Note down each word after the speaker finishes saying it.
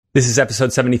This is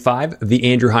episode 75 of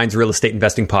the Andrew Hines Real Estate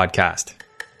Investing Podcast.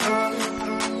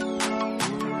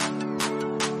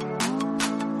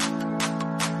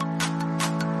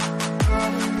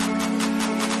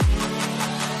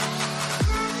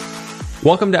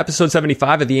 Welcome to episode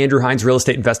 75 of the Andrew Hines Real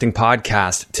Estate Investing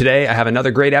Podcast. Today, I have another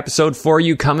great episode for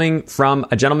you coming from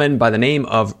a gentleman by the name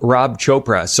of Rob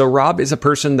Chopra. So Rob is a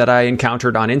person that I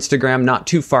encountered on Instagram not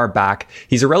too far back.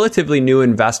 He's a relatively new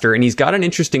investor and he's got an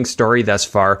interesting story thus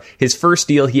far. His first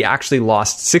deal, he actually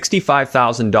lost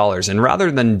 $65,000. And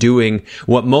rather than doing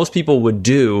what most people would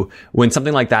do when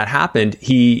something like that happened,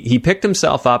 he picked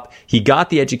himself up, he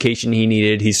got the education he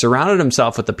needed, he surrounded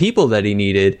himself with the people that he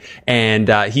needed, and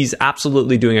he's absolutely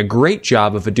doing a great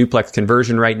job of a duplex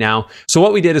conversion right now. So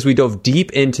what we did is we dove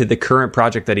deep into the current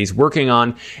project that he's working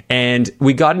on, and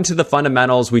we got into the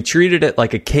fundamentals. We treated it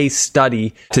like a case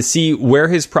study to see where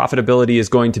his profitability is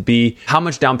going to be, how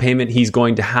much down payment he's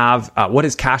going to have, what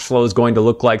his cash flow is going to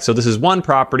look like. So this is one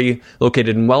property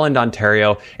located in Welland,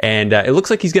 Ontario, and it looks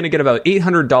like he's going to get about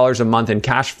 $800 a month in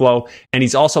cash flow. And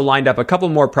he's also lined up a couple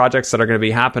more projects that are going to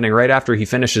be happening right after he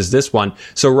finishes this one.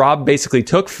 So Rob basically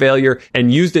took failure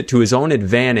and used it to his own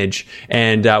advantage.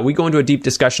 And we go into a deep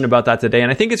discussion about that today. And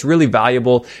I think it's really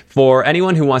valuable for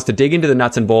anyone who wants to dig into the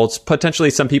nuts and bolts, potentially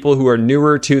some people who are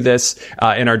newer to this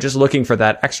and are just looking for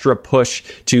that extra push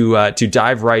to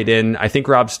dive right in. I think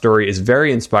Rob's story is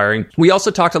very inspiring. We also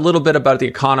talked a little bit about the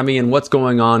economy and what's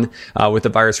going on with the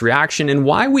virus reaction and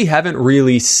why we haven't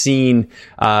really seen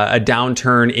a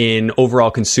downturn in overall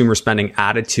consumer spending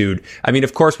attitude. I mean,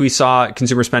 of course, we saw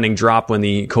consumer spending drop when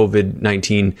the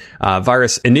COVID-19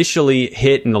 virus initially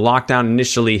hit and the lockdown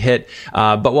initially hit.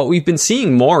 But what we've been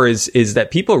seeing more is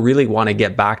that people really want to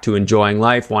get back to enjoying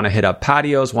life, want to hit up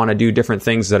patios, want to do different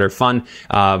things that are fun.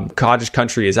 Cottage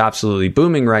country is absolutely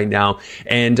booming right now.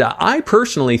 And I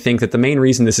personally think that the main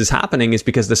reason this is happening is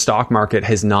because the stock market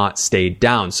has not stayed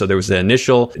down. So there was the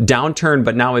initial downturn,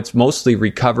 but now it's mostly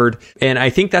recovered. And I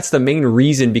think that's the main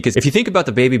reason, because if you think about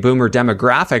the baby boomer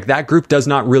demographic, that group does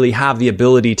not really have the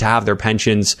ability to have their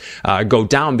pensions go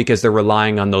down because they're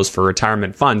relying on those for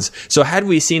retirement funds. So had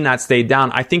we seen that stay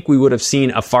down, I think we would have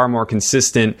seen a far more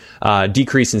consistent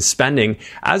decrease in spending.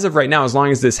 As of right now, as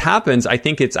long as this happens, I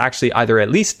think it's actually either at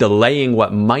least delaying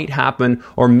what might happen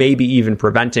or maybe even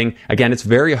preventing. Again, it's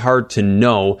very hard to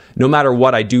know. No matter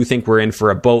what, I do think we're in for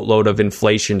a boatload of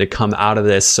inflation to come out of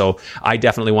this. So I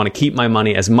definitely want to keep my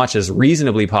money as much as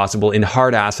reasonably possible in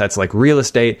hard assets like real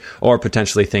estate or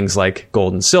potentially things like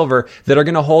gold and silver that are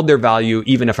going to hold their value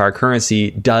even if our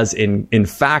currency does in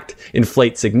fact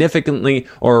inflate significantly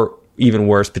or even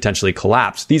worse, potentially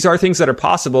collapse. These are things that are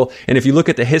possible. And if you look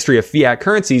at the history of fiat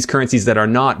currencies, currencies that are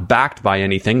not backed by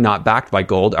anything, not backed by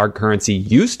gold, our currency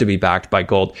used to be backed by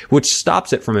gold, which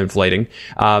stops it from inflating.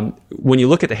 When you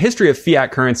look at the history of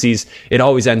fiat currencies, it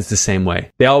always ends the same way.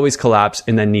 They always collapse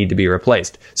and then need to be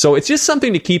replaced. So it's just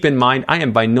something to keep in mind. I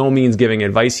am by no means giving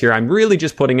advice here. I'm really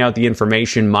just putting out the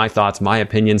information, my thoughts, my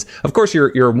opinions. Of course,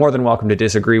 you're more than welcome to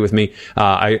disagree with me.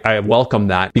 I welcome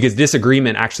that because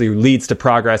disagreement actually leads to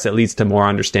progress. It leads to more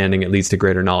understanding. It leads to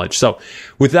greater knowledge. So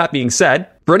with that being said,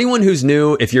 for anyone who's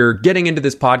new, if you're getting into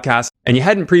this podcast and you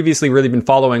hadn't previously really been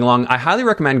following along, I highly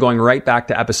recommend going right back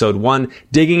to episode 1,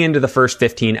 digging into the first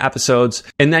 15 episodes,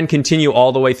 and then continue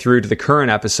all the way through to the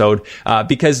current episode,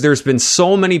 because there's been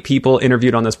so many people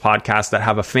interviewed on this podcast that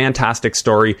have a fantastic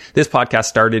story. This podcast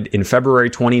started in February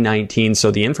 2019,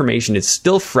 so the information is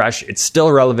still fresh. It's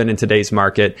still relevant in today's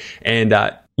market, and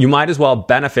you might as well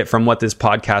benefit from what this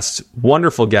podcast's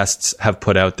wonderful guests have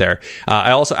put out there.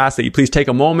 I also ask that you please take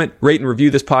a moment, rate and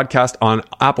review this podcast on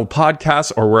Apple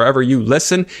Podcasts or wherever you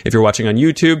listen. If you're watching on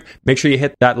YouTube, make sure you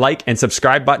hit that like and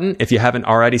subscribe button if you haven't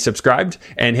already subscribed,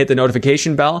 and hit the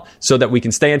notification bell so that we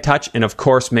can stay in touch. And of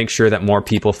course, make sure that more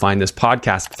people find this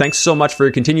podcast. Thanks so much for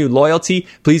your continued loyalty.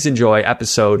 Please enjoy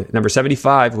episode number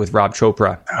 75 with Rob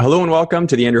Chopra. Hello and welcome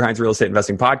to the Andrew Hines Real Estate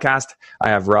Investing Podcast. I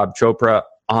have Rob Chopra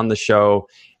on the show.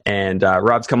 And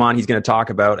Rob's come on. He's going to talk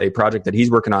about a project that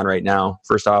he's working on right now.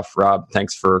 First off, Rob,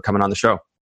 thanks for coming on the show.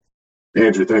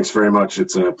 Andrew, thanks very much.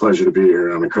 It's a pleasure to be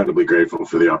here. I'm incredibly grateful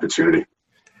for the opportunity.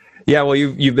 Yeah, well,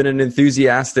 you've been an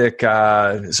enthusiastic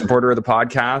supporter of the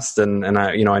podcast, and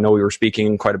I know we were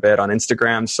speaking quite a bit on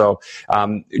Instagram. So,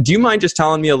 do you mind just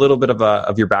telling me a little bit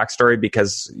of your backstory,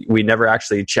 because we never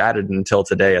actually chatted until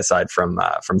today, aside from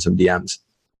some DMs.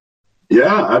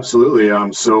 Yeah, absolutely.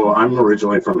 So I'm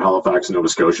originally from Halifax, Nova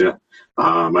Scotia.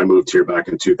 I moved here back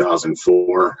in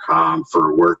 2004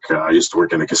 for work. I used to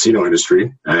work in the casino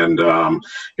industry, and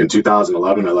in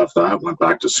 2011 I left that, went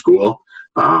back to school.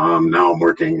 Now I'm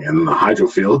working in the hydro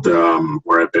field,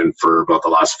 where I've been for about the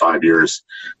last 5 years.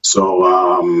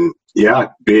 So Yeah,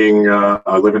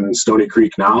 I live in Stony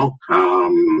Creek now.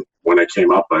 When I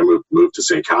came up, I moved to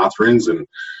St. Catharines, and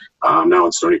now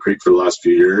in Stony Creek for the last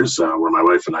few years, where my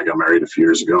wife and I got married a few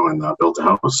years ago and built a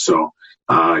house. So,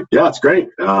 yeah, it's great.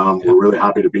 We're really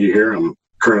happy to be here. I'm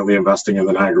currently investing in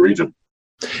the Niagara region.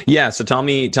 Yeah. So tell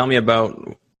me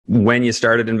about when you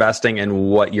started investing and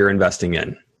what you're investing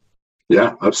in.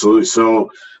 Yeah, absolutely. So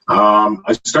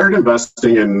I started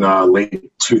investing in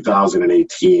late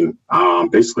 2018.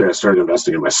 Basically, I started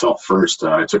investing in myself first.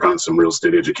 I took on some real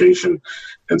estate education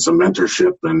and some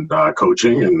mentorship and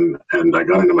coaching, and I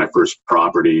got into my first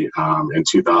property in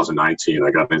 2019.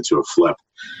 I got into a flip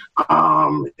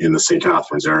in the St.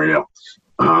 Catharines area.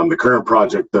 The current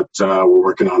project that we're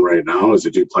working on right now is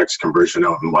a duplex conversion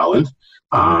out in Welland.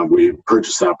 We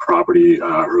purchased that property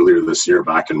earlier this year,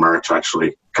 back in March,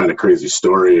 actually. Kind of crazy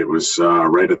story. It was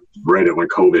right at when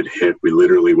COVID hit. We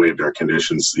literally waived our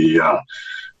conditions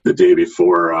the day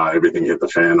before everything hit the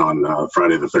fan on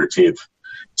Friday the 13th.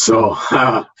 So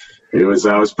it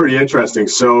was pretty interesting.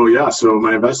 So yeah, so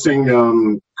my investing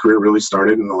career really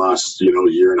started in the last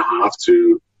year and a half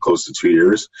to close to 2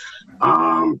 years.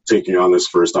 Taking on this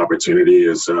first opportunity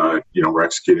is we're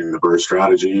executing the BRRRR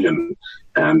strategy and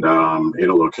in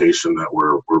a location that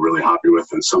we're really happy with,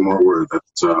 and somewhere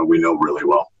that we know really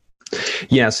well.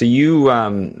 Yeah. So you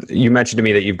mentioned to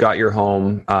me that you've got your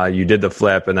home, you did the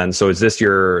flip, and then so is this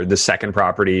the second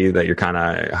property that you're kind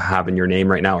of having your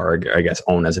name right now, or I guess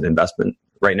own as an investment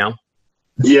right now?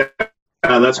 Yeah.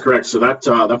 That's correct. So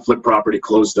that flip property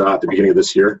closed at the beginning of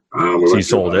this year. So you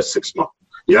sold it? 6 months.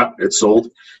 Yeah, it sold.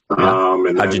 Yeah.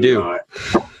 And how'd you do?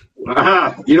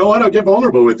 You know what? I'll get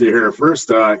vulnerable with you here.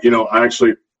 First, I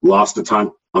actually lost a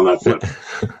ton on that flip.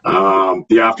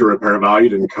 The after repair value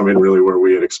didn't come in really where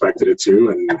we had expected it to.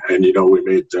 And we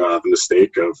made the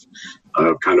mistake of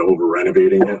kind of over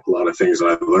renovating it. A lot of things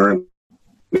I learned.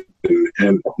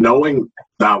 And knowing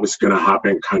that was going to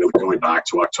happen kind of going back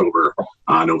to October,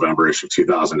 November-ish of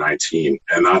 2019.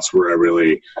 And that's where I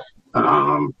really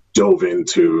dove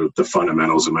into the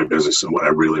fundamentals of my business and what I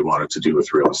really wanted to do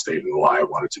with real estate and why I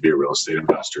wanted to be a real estate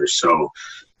investor. So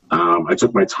I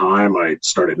took my time. I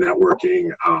started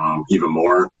networking even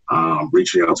more,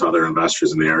 reaching out to other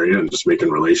investors in the area and just making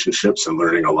relationships and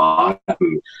learning a lot.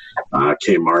 And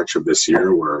came March of this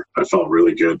year where I felt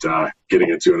really good getting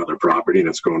into another property, and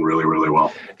it's going really, really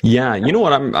well. Yeah. You know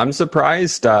what? I'm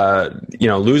surprised,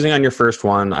 losing on your first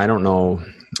one. I don't know.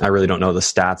 I really don't know the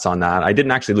stats on that. I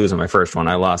didn't actually lose on my first one.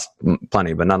 I lost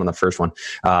plenty, but not on the first one.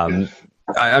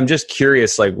 I'm just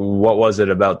curious, like, what was it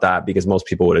about that? Because most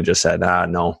people would have just said,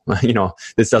 no,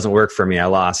 this doesn't work for me. I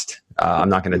lost. I'm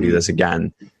not going to do this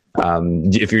again.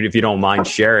 If you don't mind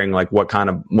sharing, like, what kind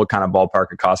of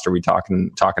ballpark of cost are we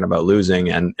talking about losing,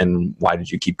 and why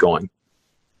did you keep going?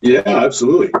 Yeah,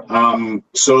 absolutely.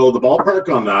 So the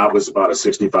ballpark on that was about a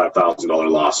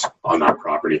 $65,000 loss on that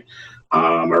property.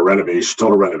 Our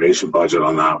total renovation budget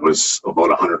on that was about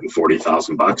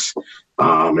 $140,000.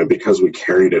 And because we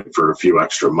carried it for a few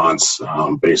extra months,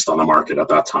 based on the market at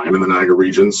that time in the Niagara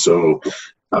region. So,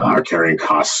 our carrying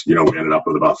costs, we ended up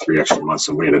with about 3 extra months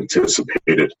than we had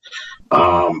anticipated.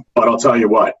 But I'll tell you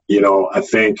what, I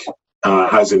think,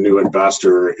 as a new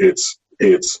investor, it's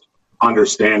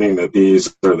understanding that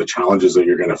these are the challenges that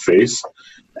you're going to face,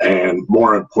 and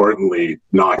more importantly,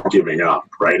 not giving up,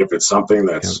 right? If it's something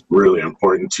that's really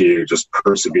important to you, just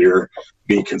persevere,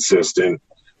 be consistent,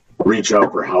 reach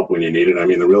out for help when you need it. I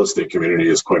mean, the real estate community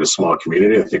is quite a small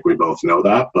community. I think we both know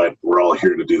that, but we're all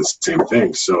here to do the same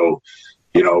thing. So,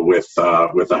 with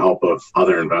the help of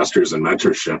other investors and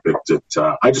mentorship,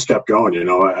 I just kept going.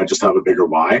 I just have a bigger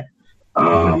why.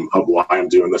 Of why I'm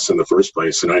doing this in the first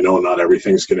place. And I know not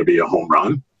everything's going to be a home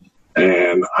run.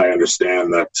 And I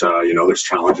understand that, there's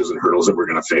challenges and hurdles that we're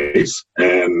going to face.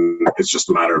 And it's just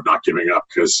a matter of not giving up,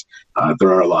 because there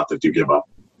are a lot that do give up.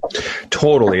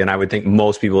 Totally. And I would think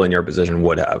most people in your position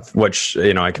would have, which,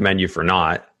 I commend you for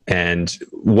not. And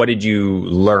what did you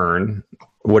learn?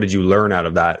 What did you learn out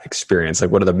of that experience?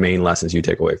 Like, what are the main lessons you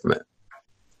take away from it?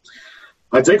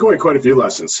 I take away quite a few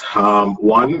lessons.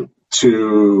 One,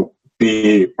 to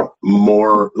be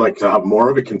more, to have more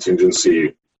of a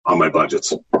contingency on my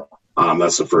budgets.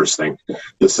 That's the first thing.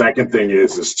 The second thing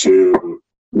is to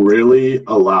really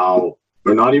allow,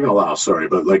 or not even allow, sorry,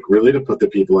 but really to put the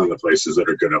people in the places that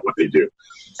are good at what they do.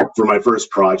 For my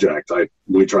first project,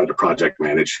 we tried to project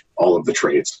manage all of the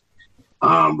trades.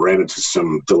 Ran into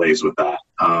some delays with that.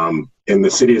 In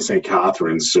the city of St.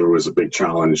 Catharines, there was a big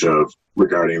challenge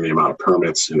regarding the amount of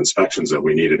permits and inspections that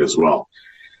we needed as well.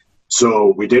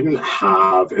 So we didn't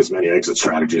have as many exit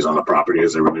strategies on the property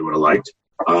as I really would have liked.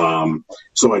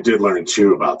 So I did learn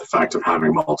too about the fact of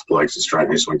having multiple exit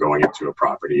strategies when going into a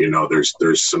property. You know,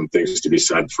 there's some things to be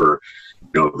said for,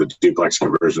 you know, the duplex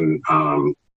conversion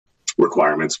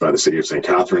requirements by the city of St.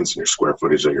 Catharines and your square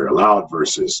footage that you're allowed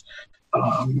versus,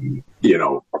 you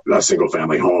know, a single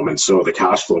family home. And so the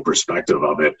cash flow perspective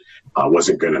of it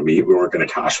wasn't going to meet. We weren't going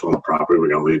to cash flow the property. We're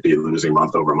going to be losing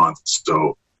month over month.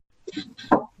 So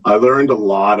I learned a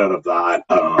lot out of that,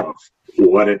 of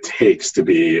what it takes to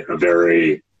be a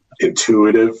very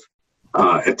intuitive,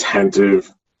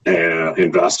 attentive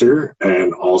investor,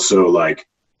 and also like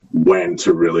when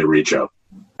to really reach out.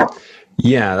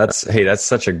 Yeah, that's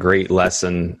such a great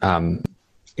lesson.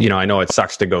 You know, I know it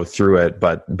sucks to go through it,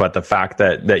 but the fact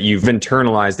that you've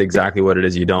internalized exactly what it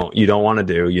is you don't want to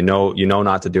do, you know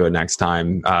not to do it next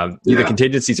time. The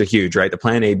contingencies are huge, right? The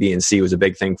plan A, B, and C was a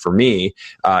big thing for me.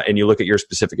 And you look at your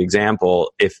specific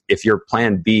example, if your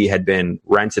plan B had been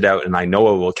rented out and I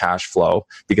know it will cash flow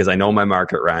because I know my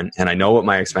market rent and I know what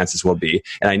my expenses will be,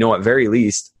 and I know at very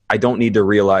least I don't need to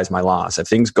realize my loss. If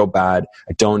things go bad,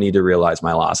 I don't need to realize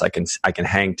my loss. I can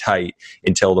hang tight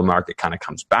until the market kind of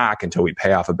comes back, until we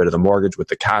pay off a bit of the mortgage with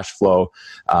the cash flow,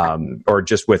 or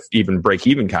just with even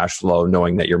break-even cash flow,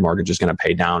 knowing that your mortgage is going to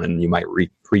pay down and you might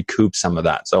recoup some of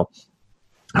that. So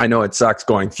I know it sucks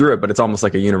going through it, but it's almost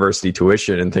like a university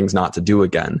tuition and things not to do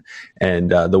again.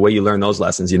 And the way you learn those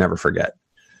lessons, you never forget.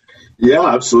 Yeah,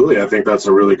 absolutely. I think that's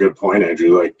a really good point,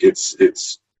 Andrew. Like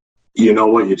it's you know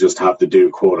what, you just have to do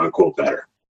quote unquote better,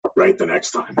 right, the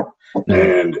next time. Mm-hmm.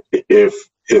 And if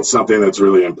it's something that's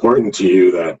really important to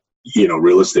you, that, you know,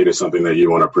 real estate is something that you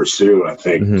want to pursue, I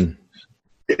think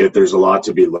if there's a lot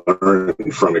to be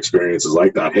learned from experiences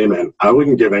like that. Hey man, I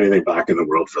wouldn't give anything back in the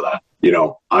world for that. You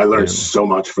know, I learned so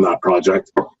much from that project.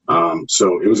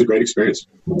 So it was a great experience.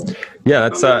 Yeah,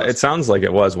 that's it sounds like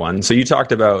it was one. So you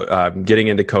talked about getting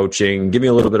into coaching. Give me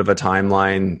a little bit of a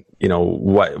timeline. You know,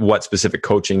 what specific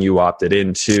coaching you opted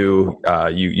into.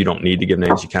 You don't need to give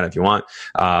names. You can if you want.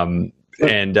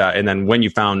 And then when you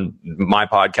found my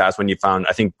podcast, when you found,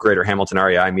 I think, Greater Hamilton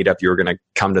REI meetup, you were going to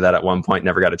come to that at one point,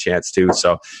 never got a chance to.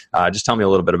 So just tell me a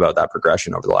little bit about that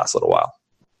progression over the last little while.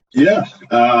 Yeah.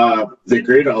 I'll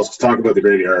talk about the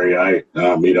Greater REI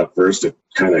meetup first. It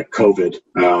kind of COVID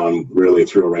really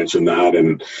threw a wrench in that.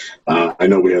 And I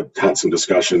know we had some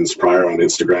discussions prior on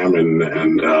Instagram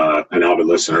and an avid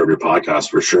listener of your podcast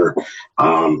for sure.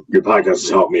 Your podcast has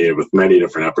helped me with many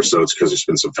different episodes because there's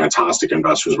been some fantastic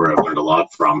investors where I've learned a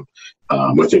lot from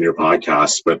within your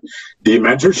podcast. But the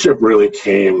mentorship really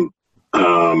came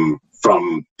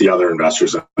from the other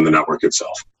investors in the network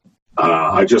itself.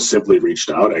 I just simply reached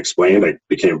out. I explained. I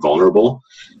became vulnerable,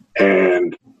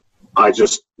 and I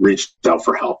just reached out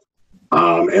for help.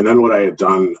 And then what I had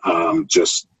done,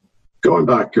 just going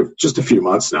back just a few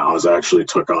months now, is I actually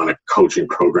took on a coaching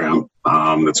program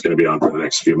that's going to be on for the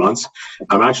next few months.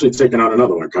 I'm actually taking on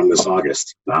another one come this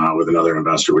August with another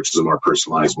investor, which is a more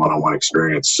personalized one-on-one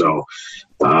experience. So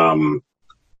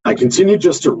I continue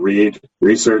just to read,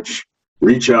 research,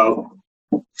 reach out,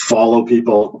 follow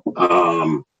people,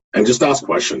 and just ask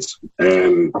questions.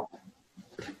 And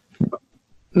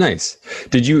nice.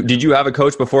 Did you have a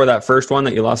coach before that first one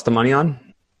that you lost the money on?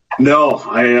 No,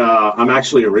 I'm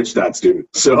actually a Rich Dad student.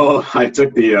 So I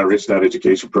took the Rich Dad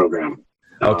education program.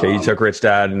 Okay, you took Rich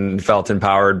Dad and felt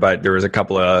empowered, but there was a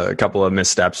couple of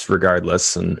missteps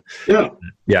regardless. And yeah.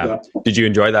 Did you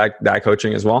enjoy that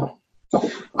coaching as well?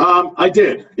 I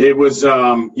did. It was,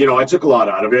 I took a lot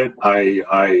out of it.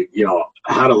 I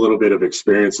had a little bit of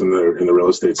experience in the real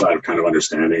estate side of kind of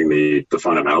understanding the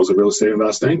fundamentals of real estate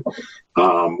investing.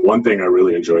 One thing I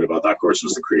really enjoyed about that course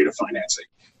was the creative financing.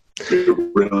 It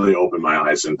really opened my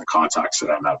eyes and the contacts that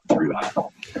I met through that.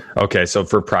 Okay. So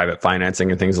for private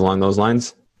financing and things along those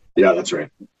lines? Yeah, that's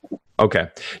right. Okay.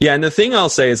 Yeah. And the thing I'll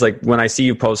say is, like, when I see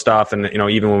you post off and,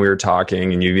 even when we were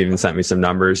talking and you've even sent me some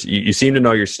numbers, you seem to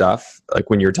know your stuff. Like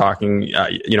when you're talking,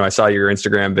 I saw your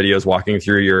Instagram videos walking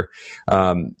through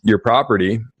your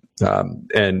property,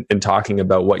 and talking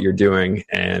about what you're doing.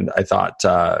 And I thought,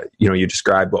 you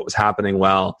described what was happening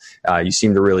well. You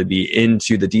seem to really be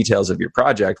into the details of your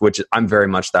project, which I'm very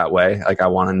much that way. Like, I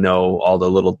want to know all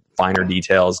the little finer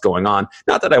details going on.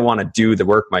 Not that I want to do the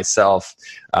work myself,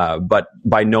 but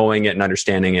by knowing it and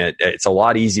understanding it, it's a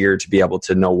lot easier to be able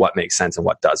to know what makes sense and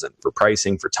what doesn't, for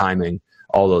pricing, for timing,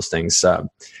 all those things.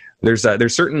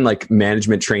 There's certain like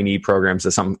management trainee programs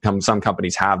that some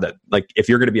companies have that, like, if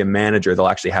you're going to be a manager, they'll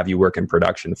actually have you work in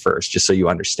production first, just so you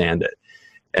understand it.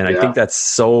 And I think that's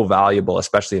so valuable,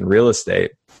 especially in real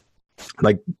estate.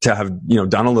 to have,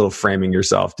 done a little framing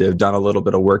yourself, to have done a little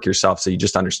bit of work yourself, so you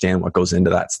just understand what goes into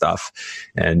that stuff,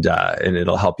 and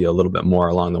it'll help you a little bit more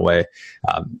along the way.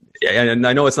 And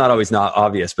I know it's not always not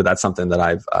obvious, but that's something that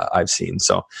I've seen.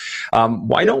 So,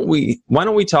 why don't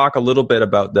we talk a little bit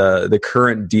about the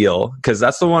current deal? Because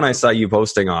that's the one I saw you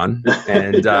posting on.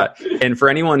 And, and for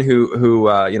anyone who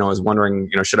is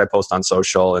wondering, should I post on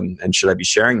social and should I be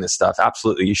sharing this stuff?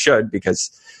 Absolutely, you should,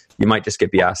 because you might just get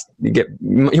asked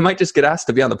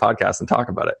to be on the podcast and talk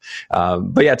about it.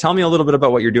 But yeah, tell me a little bit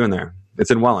about what you're doing there. It's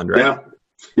in Welland, right?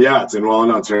 Yeah, it's in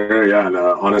Welland, Ontario. Yeah, and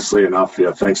honestly enough,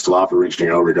 thanks a lot for reaching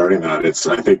out regarding that.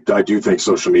 I do think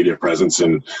social media presence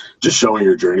and just showing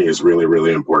your journey is really,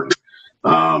 really important.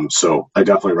 So I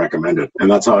definitely recommend it,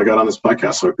 and that's how I got on this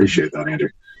podcast. So I appreciate that, Andrew.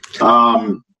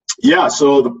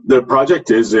 So the project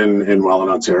is in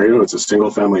Welland, Ontario. It's a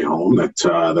single-family home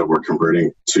that we're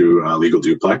converting to a legal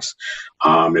duplex.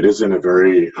 It is in a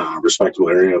very respectable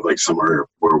area, like somewhere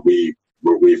where we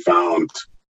found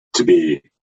to be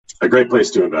a great place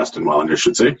to invest in Welland, I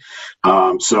should say.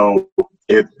 The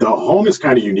home is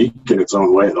kind of unique in its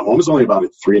own way. The home is only about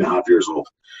 3.5 years old.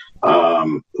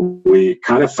 We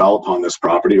kind of fell upon this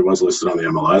property. It was listed on the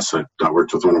MLS. I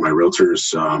worked with one of my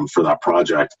realtors for that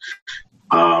project.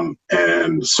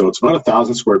 And so it's about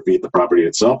 1,000 square feet, the property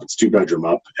itself. It's 2-bedroom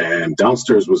up, and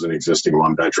downstairs was an existing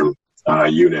 1-bedroom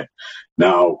unit.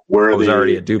 Now, where was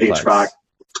already a duplex. HVAC?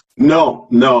 No,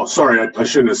 sorry, I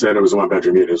shouldn't have said it was a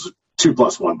 1-bedroom unit. It was 2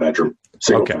 plus 1 bedroom,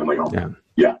 single family home.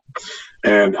 Yeah.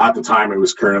 And at the time, it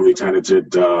was currently tenanted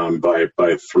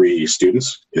by 3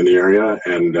 students in the area,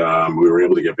 and we were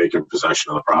able to get vacant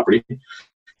possession of the property,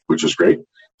 which was great.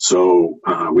 So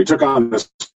we took on this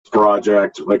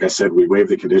project. Like I said, we waived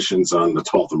the conditions on the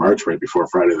 12th of March, right before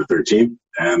Friday the 13th,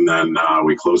 and then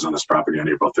we closed on this property on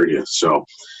April 30th. So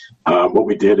what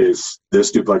we did is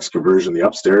this duplex conversion, the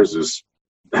upstairs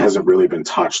hasn't really been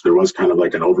touched. There was kind of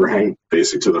like an overhang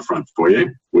facing to the front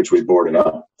foyer, which we boarded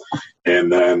up. And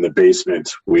then the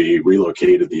basement, we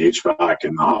relocated the HVAC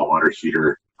and the hot water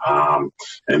heater and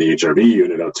the HRV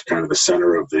unit out to kind of the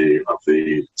center of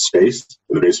the space.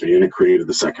 And the basement unit created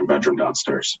the 2nd bedroom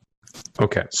downstairs.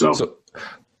 Okay. So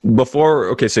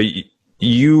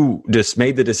you just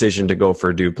made the decision to go for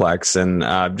a duplex, and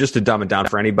just to dumb it down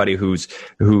for anybody who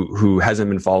hasn't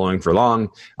been following for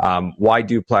long, why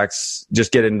duplex?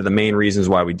 Just get into the main reasons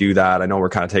why we do that. I know we're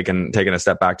kind of taking a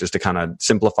step back just to kind of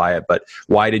simplify it, but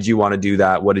why did you want to do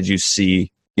that? What did you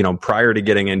see, prior to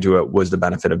getting into it, was the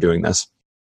benefit of doing this?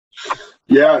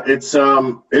 Yeah, it's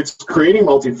creating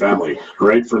multifamily,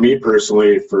 right? For me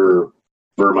personally, for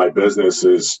my business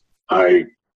is I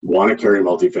want to carry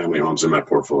multifamily homes in my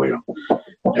portfolio,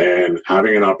 and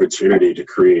having an opportunity to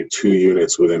create 2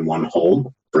 units within one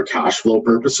home for cash flow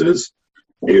purposes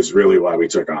is really why we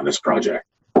took on this project.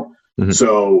 Mm-hmm.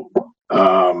 So,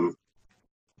 I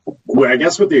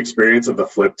guess with the experience of the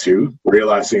flip too,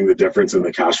 realizing the difference in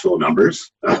the cash flow numbers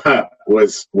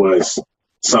was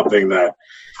something that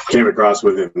came across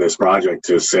within this project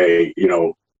to say,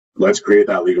 let's create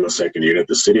that legal second unit.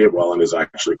 The city of Welland is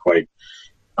actually quite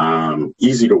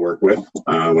easy to work with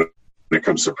when it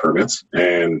comes to permits.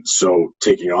 And so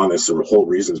taking on this, there were whole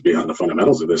reasons behind the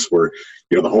fundamentals of this were,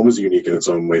 the home is unique in its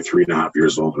own way, 3.5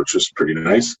 years old, which was pretty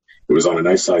nice. It was on a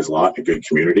nice sized lot, a good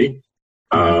community.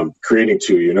 Creating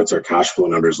 2 units, our cash flow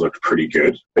numbers looked pretty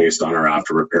good based on our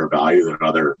after repair value that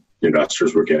other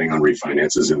investors were getting on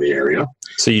refinances in the area.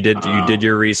 So you did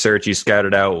your research, you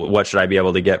scouted out what should I be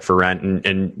able to get for rent,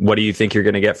 and what do you think you're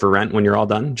going to get for rent when you're all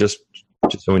done? Just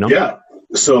so we know. Yeah.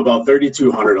 So about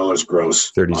 $3,200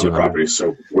 gross on the property.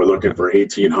 So we're looking for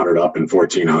 $1,800 up and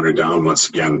 $1,400 down. Once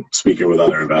again, speaking with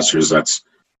other investors, that's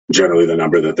generally the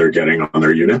number that they're getting on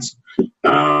their units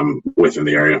within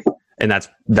the area. And that's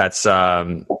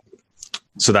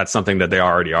so that's something that they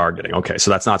already are getting. Okay, so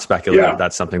that's not speculative. Yeah.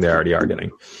 That's something they already are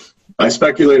getting. I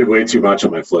speculated way too much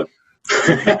on my flip.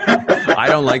 I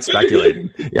don't like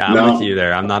speculating. Yeah, I'm with you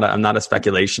there. I'm not a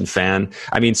speculation fan.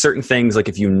 I mean, certain things, like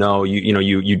if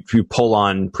you pull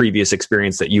on previous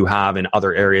experience that you have in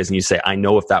other areas and you say, I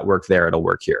know if that worked there, it'll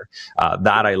work here.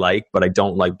 That I like, but I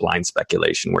don't like blind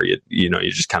speculation where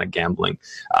you're just kind of gambling.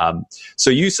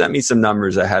 So you sent me some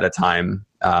numbers ahead of time.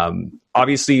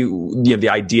 Obviously, the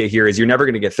idea here is you're never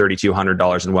going to get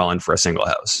 $3,200 in Welland for a single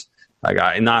house.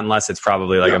 Not unless it's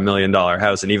probably like $1 million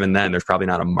house. And even then, there's probably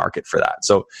not a market for that.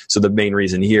 So the main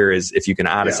reason here is if you can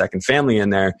add a second family in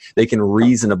there, they can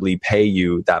reasonably pay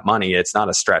you that money. It's not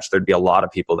a stretch. There'd be a lot of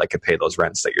people that could pay those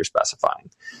rents that you're specifying.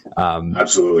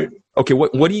 Absolutely. Okay.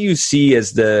 What do you see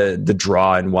as the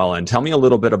draw in Welland? Tell me a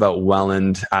little bit about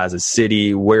Welland as a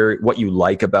city, what you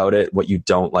like about it, what you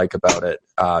don't like about it,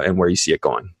 and where you see it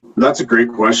going. That's a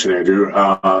great question, Andrew.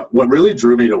 What really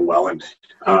drew me to Welland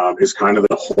is kind of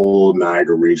the whole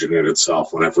Niagara region in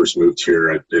itself. When I first moved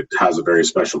here, it has a very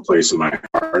special place in my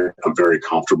heart. I'm very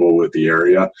comfortable with the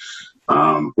area.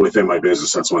 Within my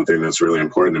business, that's one thing that's really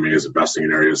important to me, is investing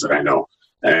in areas that I know.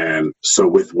 And so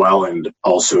with Welland,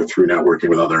 also through networking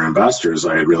with other investors,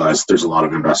 I had realized there's a lot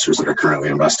of investors that are currently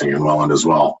investing in Welland as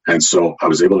well. And so I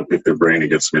was able to pick their brain and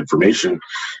get some information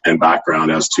and background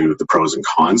as to the pros and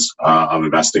cons of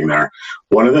investing there.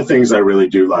 One of the things I really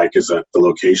do like is that the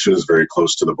location is very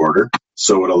close to the border.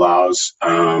 So it allows,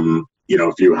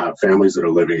 if you have families that are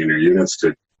living in your units,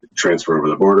 to transfer over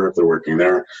the border if they're working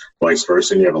there, vice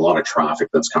versa, and you have a lot of traffic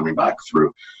that's coming back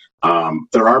through.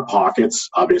 There are pockets,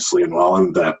 obviously, in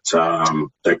Welland that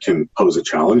can pose a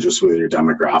challenge just with your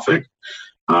demographic.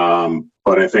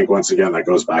 But I think, once again, that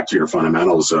goes back to your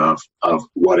fundamentals of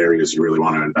what areas you really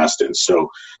want to invest in. So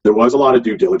there was a lot of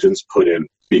due diligence put in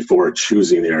before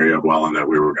choosing the area of Welland that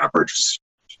we were going to purchase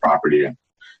property in.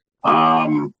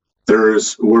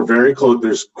 We're very close.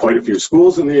 There's quite a few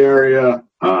schools in the area.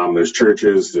 There's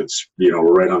churches.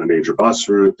 We're right on a major bus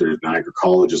route. There's Niagara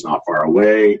College is not far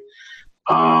away.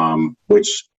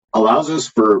 Which allows us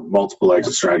for multiple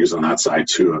exit strategies on that side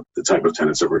too, of the type of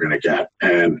tenants that we're going to get.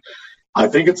 And I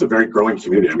think it's a very growing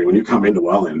community. I mean, when you come into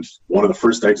Welland, one of the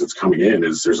first exits coming in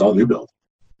is there's all new build.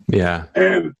 Yeah.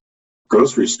 And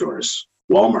grocery stores,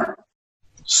 Walmart,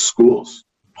 schools,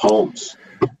 homes,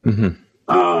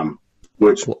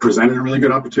 which presented a really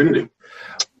good opportunity.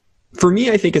 For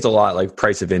me, I think it's a lot like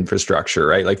price of infrastructure,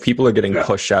 right? Like people are getting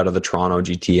pushed out of the Toronto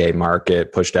GTA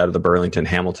market, pushed out of the Burlington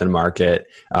Hamilton market.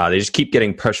 They just keep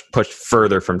getting pushed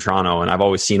further from Toronto. And I've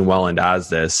always seen Welland as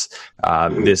this.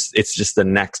 It's just the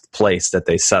next place that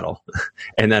they settle.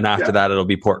 And then after that, it'll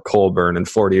be Port Colborne, and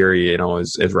Fort Erie,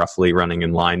 is roughly running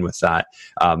in line with that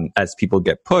as people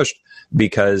get pushed,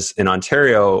 because in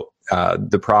Ontario,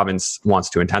 the province wants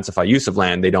to intensify use of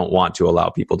land. They don't want to allow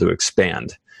people to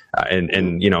expand.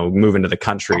 And move into the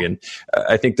country. And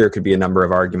I think there could be a number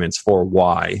of arguments for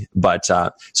why. But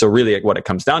so really what it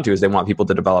comes down to is they want people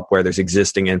to develop where there's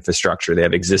existing infrastructure. They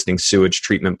have existing sewage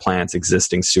treatment plants,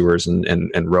 existing sewers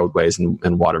and roadways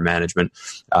and water management.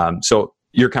 So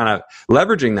you're kind of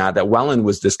leveraging that Welland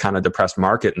was this kind of depressed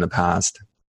market in the past.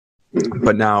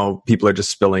 But now people are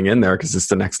just spilling in there because it's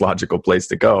the next logical place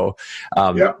to go.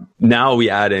 Now we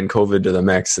add in COVID to the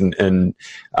mix, and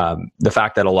the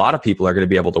fact that a lot of people are going to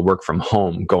be able to work from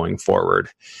home going forward.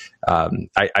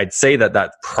 I'd say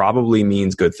that probably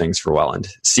means good things for Welland,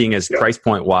 seeing as price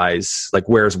point wise, like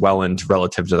where's Welland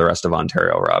relative to the rest of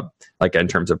Ontario, Rob, like in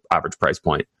terms of average price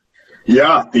point?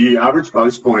 Yeah, the average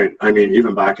price point, I mean,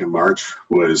 even back in March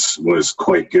was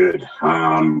quite good.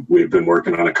 We've been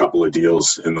working on a couple of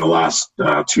deals in the last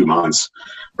 2 months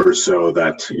or so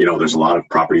that, there's a lot of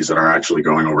properties that are actually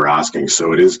going over asking.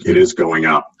 So it is going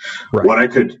up. Right. What I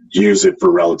could use it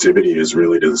for relativity is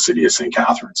really to the city of St.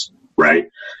 Catharines, right?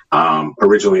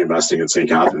 Originally investing in St.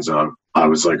 Catharines, I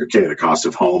was like, okay, the cost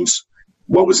of homes,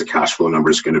 what was the cash flow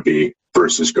numbers going to be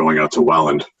versus going out to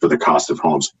Welland for the cost of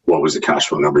homes? What was the cash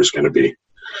flow numbers going to be?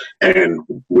 And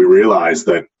we realized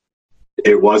that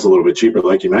it was a little bit cheaper.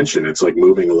 Like you mentioned, it's like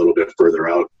moving a little bit further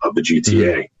out of the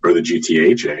GTA or the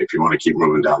GTHA if you want to keep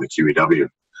moving down the QEW.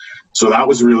 So that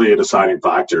was really a deciding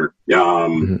factor. There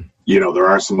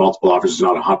are some multiple offers. There's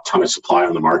not a ton of supply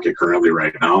on the market currently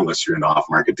right now, unless you're into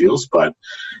off-market deals. But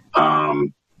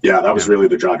that was really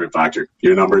the driving factor.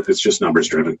 It's just numbers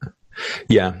driven.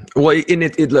 Yeah. Well,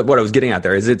 what I was getting at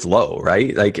there is it's low,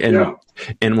 right?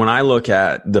 And when I look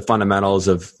at the fundamentals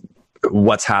of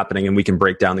what's happening, and we can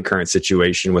break down the current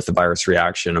situation with the virus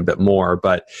reaction a bit more,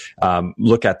 but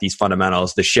look at these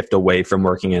fundamentals, the shift away from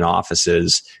working in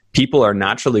offices, people are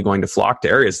naturally going to flock to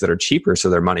areas that are cheaper so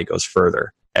their money goes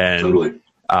further. And totally.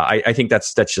 I think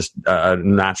that's just a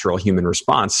natural human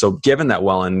response. So given that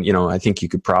Welland, I think you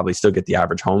could probably still get the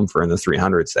average home for in the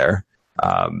 300s there.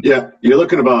 You're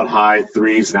looking about high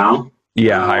threes now.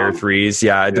 Yeah, higher threes.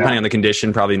 Yeah, depending on the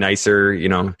condition, probably nicer,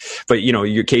 But,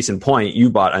 your case in point, you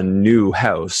bought a new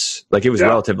house. Like it was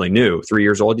relatively new. 3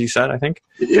 years old, you said, I think?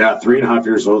 Yeah, 3.5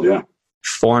 years old, yeah.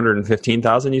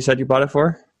 415,000 you said you bought it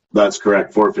for? That's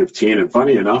correct, 415. And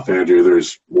funny enough, Andrew,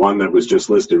 there's one that was just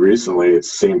listed recently. It's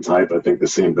the same type, I think the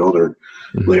same builder,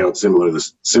 layout similar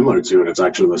to, and it's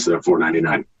actually listed at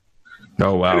 499.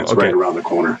 Oh, wow. And it's right around the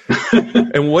corner.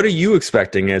 And what are you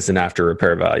expecting as an after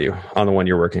repair value on the one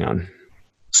you're working on?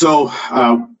 So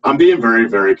I'm being very,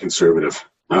 very conservative.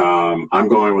 I'm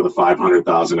going with a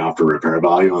 $500,000 after repair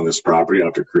value on this property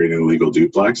after creating a legal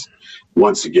duplex.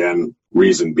 Once again,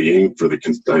 reason being for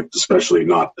especially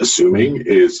not assuming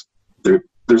is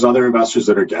there's other investors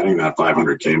that are getting that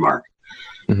 $500K mark.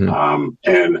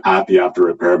 And at the after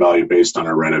repair value based on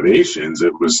our renovations,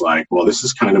 it was like, well, this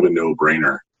is kind of a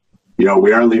no-brainer. You know,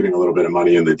 we are leaving a little bit of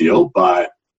money in the deal,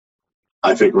 but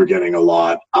I think we're getting a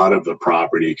lot out of the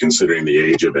property considering the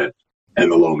age of it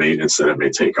and the low maintenance that it may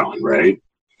take on, right?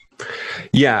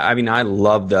 Yeah, I mean, I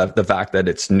love the fact that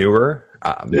it's newer.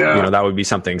 You know, that would be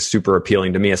something super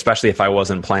appealing to me, especially if I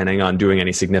wasn't planning on doing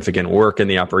any significant work in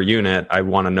the upper unit. I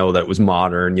want to know that it was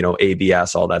modern, you know,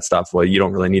 ABS, all that stuff. Well, you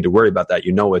don't really need to worry about that.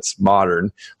 You know, it's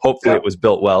modern. Hopefully it was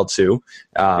built well too.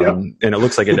 And it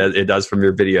looks like it does from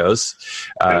your videos.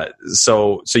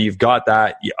 So you've got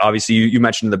that. Obviously you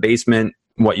mentioned the basement.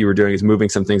 What you were doing is moving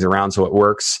some things around so it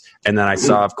works. And then I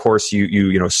saw, of course,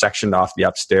 you know, sectioned off the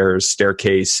upstairs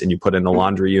staircase and you put in the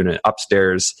laundry unit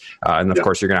upstairs. And of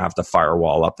course, you're going to have to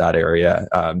firewall up that area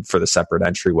for the separate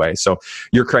entryway. So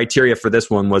your criteria for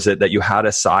this one, was it that you had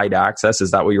a side access?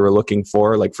 Is that what you were looking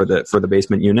for, like for the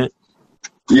basement unit?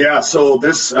 Yeah, so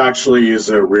this actually is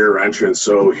a rear entrance.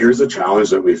 So here's the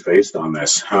challenge that we faced on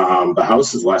this. The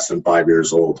house is less than 5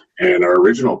 years old, and our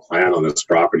original plan on this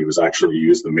property was actually to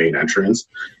use the main entrance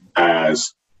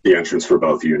as the entrance for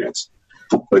both units.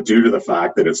 But due to the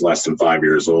fact that it's less than 5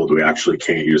 years old, we actually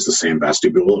can't use the same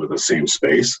vestibule or the same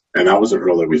space. And that was a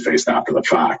hurdle that we faced after the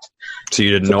fact. So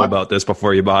you didn't know about this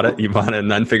before you bought it? You bought it and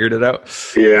then figured it out?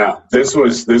 Yeah, this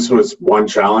was one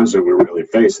challenge that we really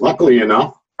faced. Luckily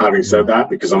enough, having said that,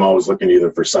 because I'm always looking either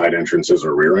for side entrances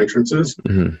or rear entrances,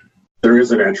 there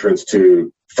is an entrance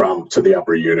to the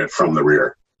upper unit from the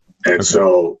rear. And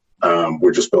so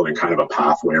we're just building kind of a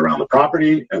pathway around the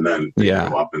property and then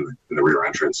go up in the rear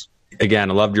entrance.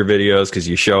 Again, I loved your videos because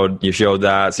you showed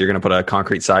that. So you're going to put a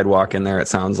concrete sidewalk in there, it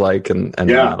sounds like, and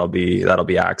that'll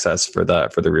be access for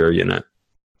the rear unit.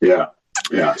 Yeah.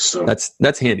 Yeah. So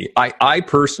that's handy. I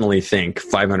personally think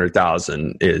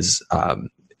 500,000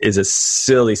 is a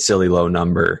silly low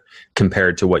number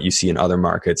compared to what you see in other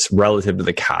markets relative to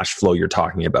the cash flow you're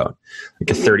talking about, like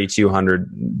a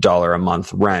 $3,200 a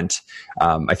month rent.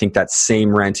 I think that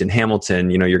same rent in Hamilton,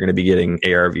 you know, you're going to be getting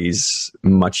ARVs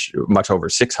much over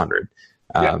 600.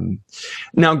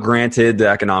 Now, granted, the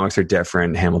economics are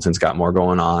different. Hamilton's got more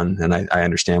going on, and I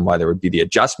understand why there would be the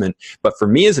adjustment. But for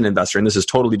me as an investor, and this is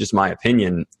totally just my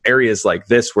opinion, areas like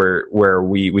this where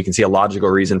we can see a logical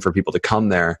reason for people to come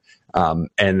there,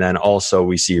 and then also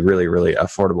we see really, really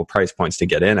affordable price points to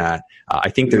get in at, I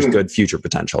think there's good future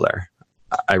potential there.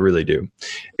 I really do.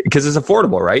 Because it's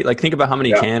affordable, right? Like, think about how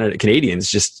many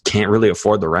Canadians just can't really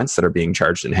afford the rents that are being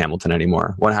charged in Hamilton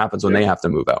anymore. What happens when they have to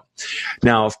move out?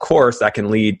 Now, of course, that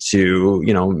can lead to,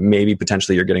 you know, maybe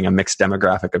potentially you're getting a mixed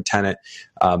demographic of tenant.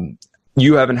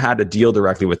 You haven't had to deal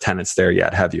directly with tenants there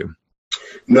yet, have you?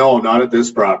 No, not at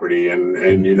this property.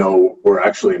 And you know, we're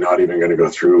actually not even going to go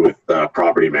through with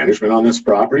property management on this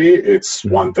property. It's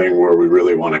one thing where we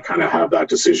really want to kind of have that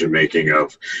decision making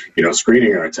of, you know,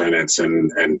 screening our tenants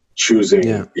and choosing,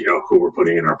 you know, who we're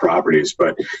putting in our properties.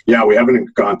 But yeah, we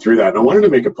haven't gone through that. And I wanted to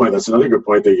make a point. That's another good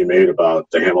point that you made about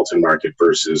the Hamilton market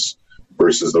versus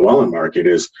the Welland market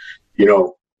is, you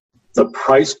know, the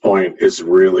price point is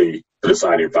really the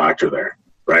deciding factor there.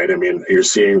 Right. I mean, you're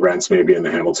seeing rents maybe in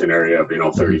the Hamilton area of, you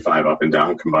know, 35 up and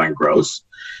down combined gross,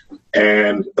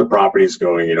 and the property's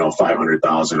going, you know,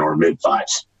 500,000 or mid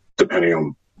fives, depending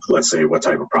on, let's say, what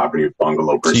type of property,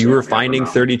 bungalow. So you were finding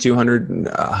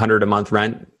 3,200 a month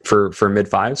rent for mid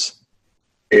fives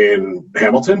in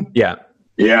Hamilton? Yeah.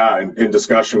 Yeah. In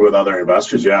discussion with other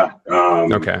investors. Yeah.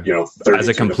 Okay. You know, as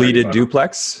a completed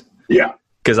duplex. Yeah.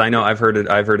 Because I know I've heard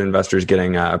investors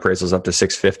getting appraisals up to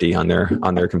 650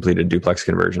 on their completed duplex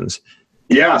conversions.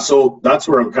 Yeah, so that's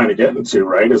where I'm kind of getting to,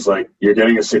 right? Is like you're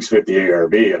getting a 650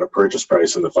 ARV at a purchase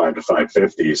price in the 5 to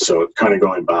 550. So kind of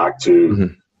going back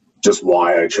to just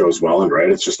why I chose Welland, right?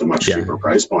 It's just a much cheaper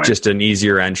price point. Just an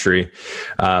easier entry.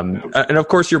 And of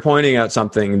course, you're pointing out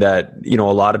something that, you know,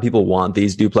 a lot of people want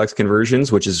these duplex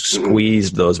conversions, which has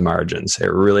squeezed those margins.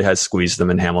 It really has squeezed them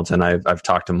in Hamilton. I've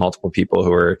talked to multiple people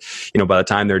who are, you know, by the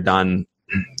time they're done,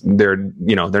 they're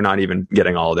not even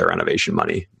getting all of their renovation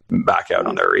money back out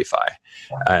on their refi.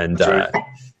 And,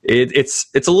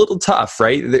 it's a little tough,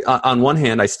 right? On one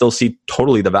hand, I still see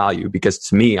totally the value because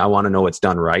to me, I want to know it's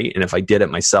done right. And if I did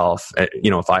it myself, you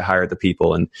know, if I hired the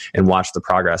people and watched the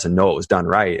progress and know it was done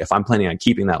right, if I'm planning on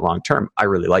keeping that long term, I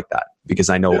really like that because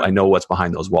I know what's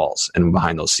behind those walls and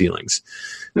behind those ceilings.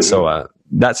 So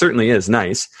that certainly is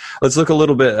nice. Let's look a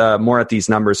little bit more at these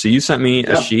numbers. So you sent me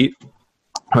a sheet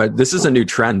This is a new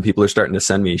trend. People are starting to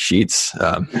send me sheets.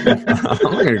 I'm not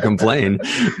going to complain.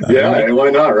 Yeah, why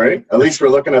not, right? At least we're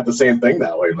looking at the same thing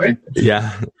that way, right?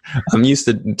 Yeah, I'm used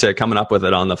to coming up with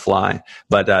it on the fly.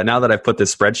 But now that I've put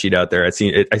this spreadsheet out there, I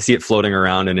see it floating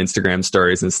around in Instagram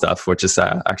stories and stuff, which is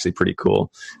actually pretty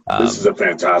cool. This is a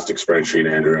fantastic spreadsheet,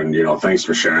 Andrew, and thanks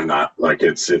for sharing that. Like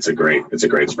it's a great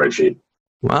spreadsheet.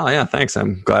 Well, yeah, thanks.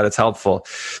 I'm glad it's helpful.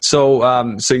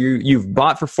 So, you've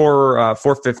bought for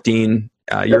 $415.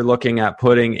 You're looking at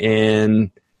putting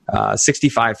in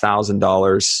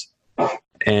 $65,000,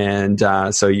 and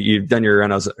so you've done your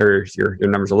renos, or your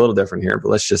numbers a little different here. But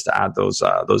let's just add those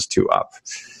two up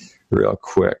real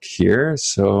quick here.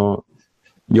 So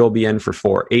you'll be in for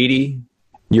 $480.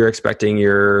 You're expecting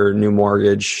your new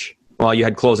mortgage. Well, you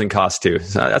had closing costs too.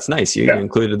 So that's nice. You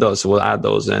included those, so we'll add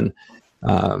those in.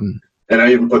 And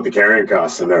I even put the carrying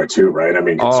costs in there too, right? I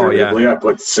mean, conservatively, I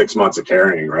put 6 months of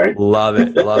carrying, right? Love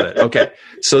it. Okay.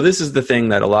 So this is the thing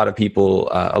that a lot of people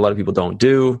don't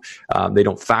do. They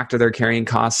don't factor their carrying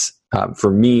costs. For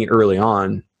me, early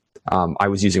on, I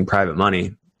was using private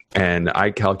money, and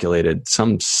I calculated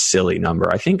some silly number.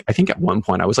 I think at one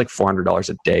point I was like $400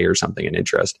 a day or something in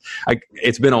interest.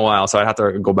 It's been a while, so I'd have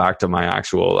to go back to my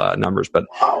actual numbers, but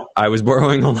wow. I was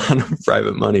borrowing a lot of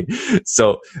private money.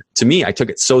 So to me, I took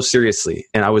it so seriously,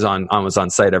 and I was on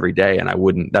site every day, and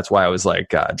that's why I was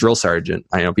like drill sergeant.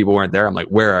 I know people weren't there. I'm like,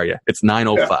 where are you? It's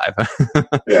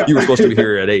 9:05. Yeah. You were supposed to be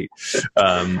here at 8.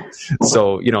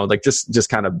 So, like just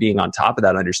kind of being on top of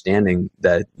that, understanding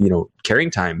that,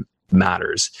 carrying time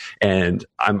matters. And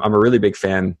I'm a really big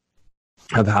fan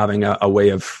of having a way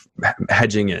of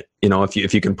hedging it.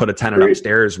 If you can put a tenant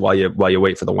upstairs while you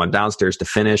wait for the one downstairs to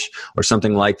finish or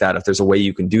something like that, if there's a way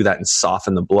you can do that and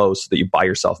soften the blow so that you buy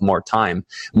yourself more time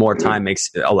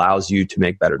allows you to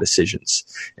make better decisions.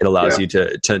 It allows you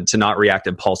to not react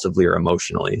impulsively or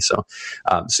emotionally. So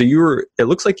it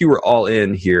looks like you were all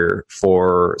in here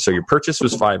so your purchase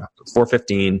was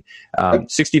 $415,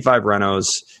 65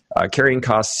 renos, carrying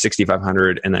costs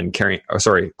 $6,500, and then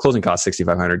closing costs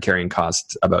 $6,500, carrying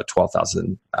costs about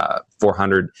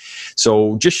 $12,400.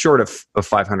 So just short of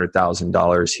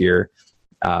 $500,000 here.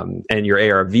 And your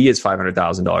ARV is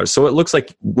 $500,000. So it looks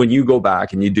like when you go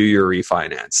back and you do your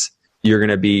refinance, you're going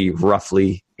to be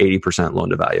roughly 80% loan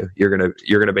to value. You're going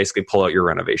to basically pull out your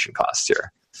renovation costs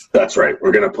here. That's right.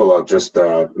 We're going to pull out just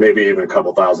maybe even a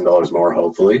couple $1,000s more,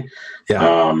 hopefully.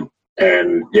 Yeah.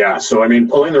 So I mean,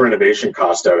 pulling the renovation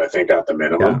cost out, I think at the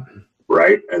minimum,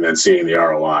 right? And then seeing the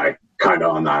ROI kind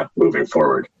of on that moving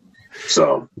forward.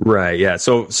 So right, yeah.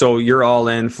 So you're all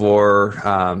in for.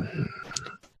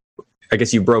 I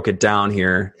guess you broke it down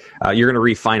here. You're going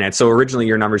to refinance. So originally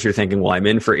your numbers, you're thinking, well, I'm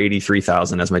in for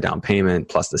 $83,000 as my down payment,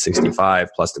 plus the 65,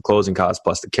 plus the closing cost,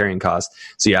 plus the carrying cost.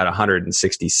 So you had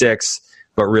 166,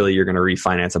 but really you're going to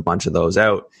refinance a bunch of those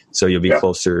out. So you'll be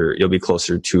closer. You'll be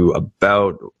closer to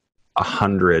about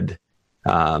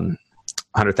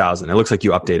 100,000. It looks like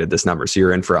you updated this number, so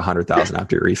you're in for 100,000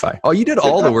 after your refi. Oh, you did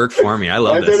all the work for me. I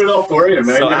love this. I did it all for you,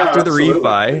 man. So after the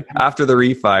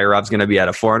refi, Rob's going to be at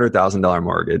a $400,000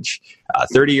 mortgage,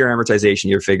 30-year amortization.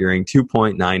 You're figuring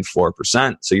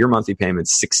 2.94%. So your monthly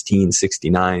payment's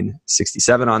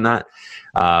 $1,669.67 on that.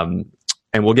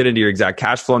 And we'll get into your exact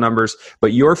cash flow numbers,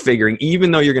 but you're figuring,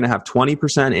 even though you're going to have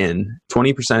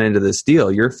 20% into this deal,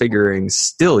 you're figuring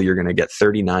still you're going to get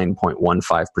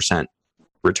 39.15%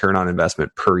 return on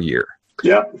investment per year.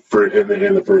 Yeah,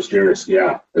 in the first years,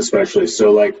 especially.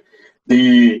 So like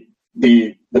the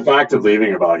fact of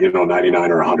leaving about $99,000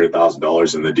 or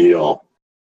 $100,000 in the deal,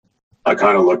 I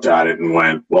kind of looked at it and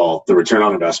went, well, the return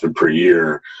on investment per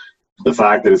year, the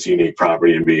fact that it's a unique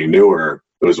property and being newer,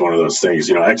 it was one of those things.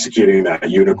 Executing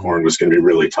that unicorn was going to be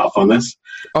really tough on this.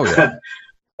 Oh yeah.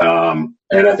 And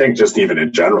I think just even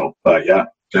in general, but yeah.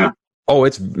 Oh,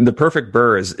 it's the perfect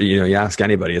BRRRR is, you ask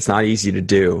anybody, it's not easy to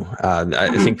do.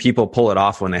 I think people pull it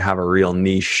off when they have a real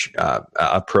niche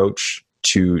approach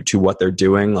to what they're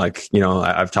doing. Like,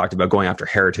 I've talked about going after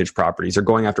heritage properties or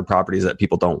going after properties that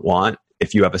people don't want.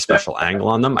 If you have a special angle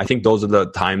on them, I think those are the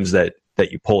times that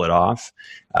you pull it off.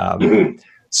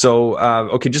 So,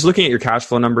 okay, just looking at your cash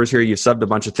flow numbers here, you've subbed a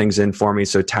bunch of things in for me.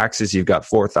 So taxes, you've got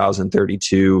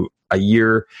 $4,032 a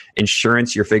year.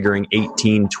 Insurance, you're figuring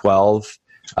 $1,812.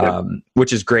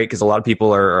 Which is great because a lot of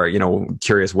people are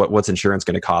curious what's insurance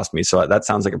going to cost me. So that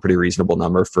sounds like a pretty reasonable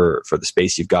number for the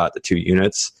space you've got, the 2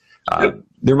 units.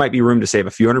 There might be room to save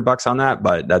a few $100 on that,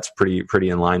 but that's pretty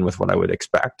in line with what I would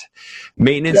expect.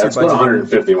 Maintenance, it's about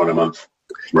 $151 a month,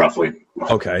 roughly.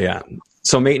 Okay, yeah.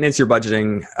 So maintenance, you're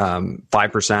budgeting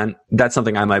 5%. That's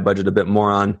something I might budget a bit more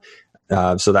on.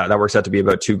 So that works out to be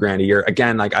about $2,000 a year.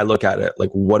 Again, like I look at it,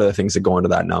 like what are the things that go into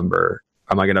that number?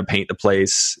 Am I going to paint the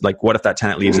place? Like, what if that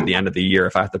tenant leaves at the end of the year?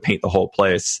 If I have to paint the whole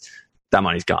place, that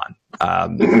money's gone.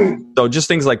 So just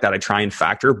things like that I try and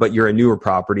factor, but you're a newer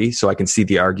property, so I can see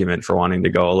the argument for wanting to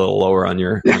go a little lower on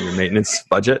your maintenance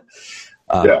budget.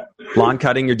 Lawn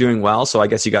cutting, you're doing well. So I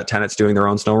guess you got tenants doing their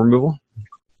own snow removal?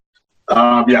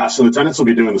 So the tenants will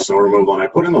be doing the snow removal, and I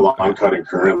put in the lawn cutting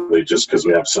currently just because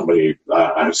we have somebody,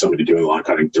 I have somebody doing the lawn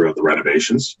cutting throughout the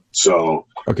renovations. So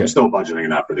I'm still budgeting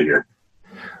that for the year.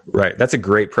 Right. That's a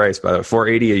great price, by the way,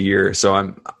 $480 a year.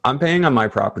 So I'm paying on my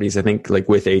properties, I think, like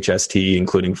with HST,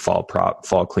 including fall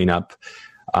cleanup,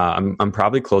 I'm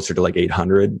probably closer to like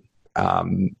 800,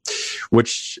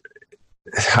 which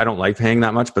I don't like paying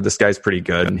that much, but this guy's pretty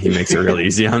good and he makes it really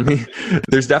easy on me.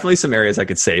 There's definitely some areas I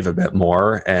could save a bit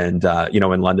more. And,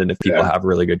 in London, if people have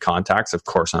really good contacts, of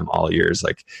course, I'm all ears.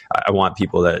 Like I want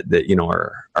people that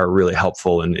are really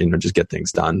helpful and just get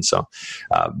things done. So,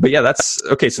 but yeah, that's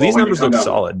okay. So these numbers look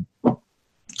solid.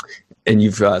 And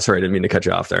you've, sorry, I didn't mean to cut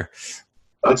you off there.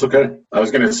 That's okay. I was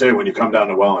going to say, when you come down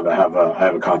to Welland, I have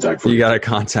a contact for you. You got a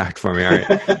contact for me. All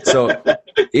right. So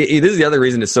this is the other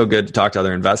reason it's so good to talk to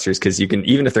other investors, because you can,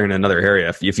 even if they're in another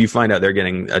area, if you find out they're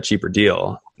getting a cheaper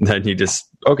deal, then you just,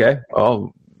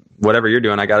 whatever you're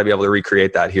doing, I got to be able to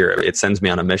recreate that here. It sends me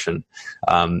on a mission.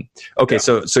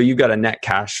 So you've got a net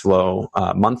cash flow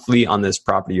monthly on this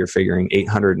property. You're figuring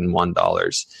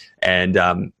 $801.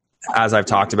 And as I've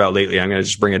talked about lately, I'm going to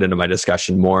just bring it into my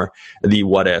discussion more, the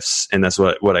what ifs. And that's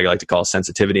what I like to call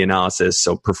sensitivity analysis.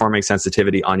 So performing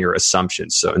sensitivity on your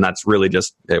assumptions. So, and that's really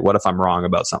just, what if I'm wrong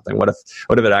about something? What if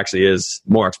it actually is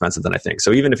more expensive than I think?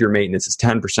 So even if your maintenance is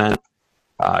 10%,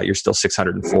 you're still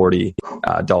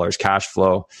 $640 cash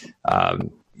flow.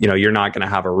 You're not going to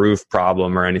have a roof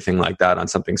problem or anything like that on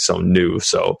something so new.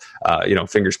 So,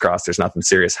 fingers crossed, there's nothing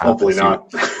serious happening. Hopefully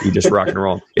not. You just rock and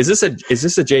roll. Is this a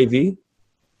JV?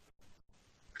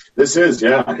 This is,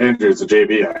 Andrew, it's a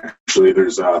JV. Actually,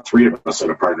 there's 3 of us that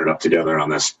have partnered up together on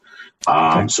this.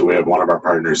 So we have one of our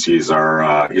partners. He's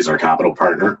our capital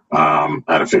partner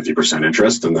at a 50%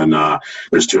 interest, and then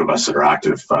there's 2 of us that are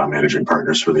active managing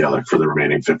partners for the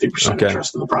remaining 50%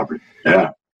 interest in the property.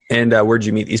 Yeah. And where'd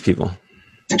you meet these people?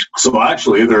 So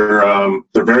actually, they're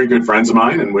very good friends of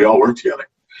mine, and we all work together.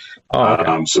 Oh,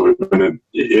 okay. So we've been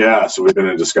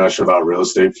in discussion about real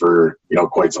estate for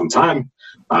quite some time.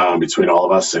 Between all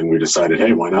of us, and we decided,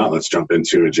 hey, why not? Let's jump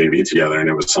into a JV together. And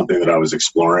it was something that I was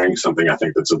exploring, something I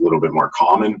think that's a little bit more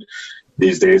common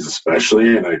these days,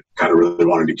 especially. And I kind of really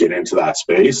wanted to get into that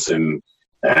space and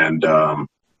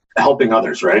helping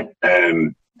others, right?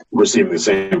 And receiving the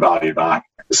same value back.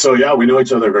 So yeah, we know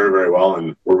each other very, very well,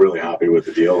 and we're really happy with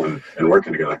the deal and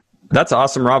working together. That's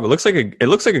awesome, Rob. It looks like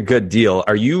a good deal.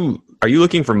 Are you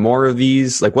looking for more of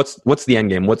these? Like, what's the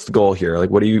end game? What's the goal here? Like,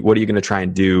 what are you going to try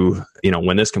and do,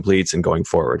 when this completes and going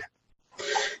forward?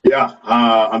 Yeah,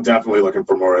 I'm definitely looking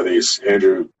for more of these.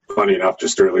 Andrew, funny enough,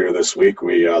 just earlier this week,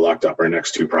 we locked up our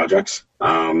next 2 projects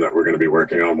that we're going to be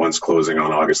working on. One's closing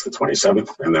on August the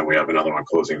 27th, and then we have another one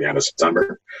closing the end of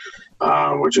September,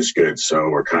 which is good. So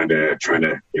we're kind of trying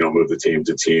to, move the team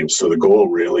to team. So the goal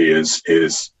really is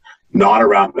not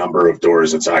around number of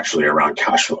doors. It's actually around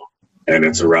cash flow, and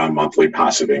it's around monthly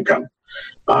passive income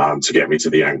to get me to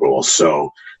the end goal. So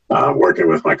working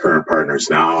with my current partners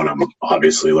now, and I'm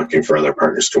obviously looking for other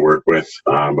partners to work with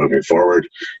moving forward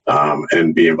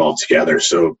and be involved together.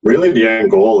 So really the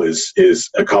end goal is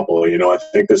a couple. I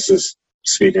think this is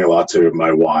speaking a lot to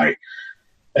my why,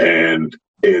 and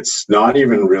it's not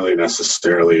even really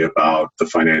necessarily about the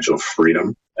financial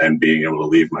freedom and being able to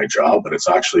leave my job, but it's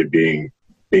actually being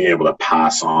able to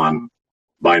pass on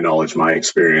my knowledge, my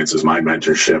experiences, my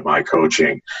mentorship, my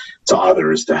coaching to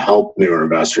others to help newer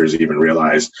investors even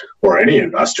realize, or any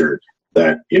investor,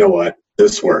 that,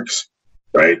 this works,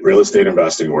 right? Real estate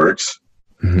investing works.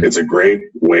 Mm-hmm. It's a great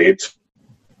way to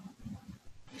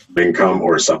income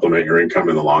or supplement your income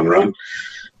in the long run.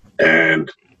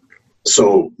 And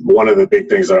so one of the big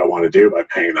things that I want to do by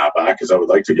paying that back is I would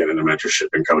like to get into mentorship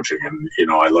and coaching. And,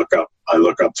 I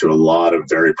look up to a lot of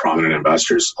very prominent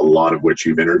investors, a lot of which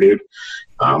you've interviewed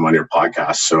on your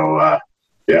podcast. So,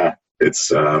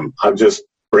 it's, I'm just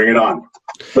bring it on.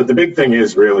 But the big thing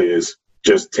is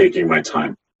just taking my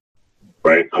time,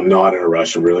 right? I'm not in a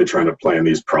rush. I'm really trying to plan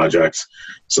these projects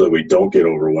so that we don't get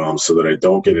overwhelmed, so that I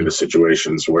don't get into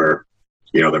situations where,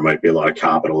 there might be a lot of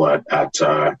capital at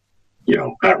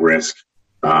risk.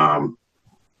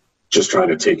 Just trying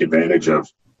to take advantage of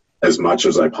as much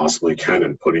as I possibly can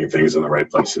and putting things in the right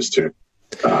places to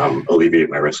alleviate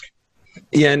my risk.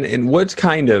 Yeah, and what's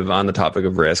kind of on the topic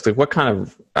of risk, like what kind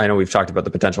of, I know we've talked about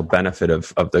the potential benefit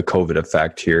of the COVID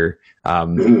effect here,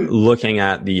 looking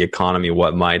at the economy,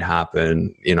 what might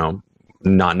happen,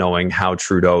 not knowing how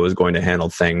Trudeau is going to handle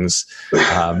things.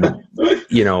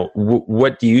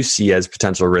 What do you see as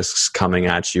potential risks coming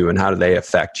at you, and how do they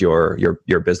affect your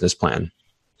business plan?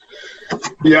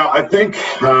 Yeah, I think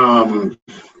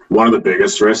one of the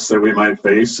biggest risks that we might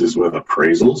face is with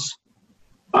appraisals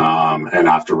and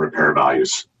after repair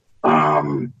values.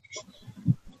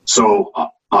 So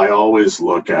I always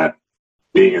look at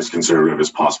being as conservative as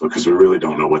possible because we really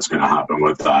don't know what's going to happen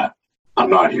with that. I'm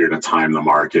not here to time the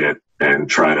market and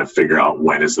try to figure out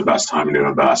when is the best time to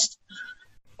invest.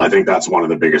 I think that's one of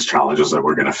the biggest challenges that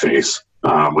we're going to face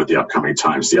with the upcoming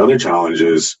times. The other challenge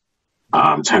is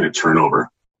tenant turnover,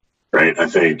 right? I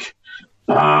think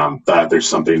that there's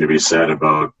something to be said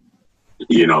about,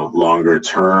 longer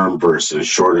term versus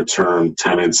shorter term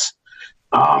tenants,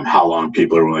 how long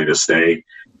people are willing to stay.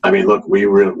 I mean, look,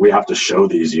 we have to show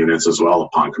these units as well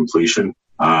upon completion.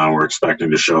 We're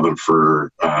expecting to show them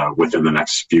for within the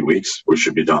next few weeks. We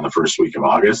should be done the first week of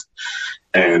August.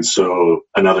 And so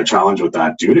another challenge with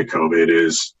that due to COVID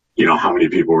is, how many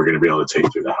people we're going to be able to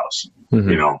take through the house.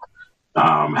 Mm-hmm.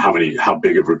 How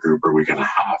big of a group are we going to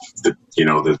have?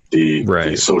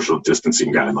 The social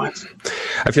distancing guidelines.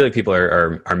 I feel like people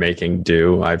are making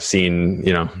do. I've seen,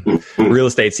 real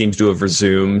estate seems to have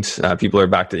resumed. People are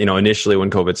back to, initially when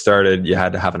COVID started, you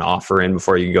had to have an offer in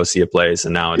before you could go see a place.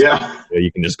 And now it's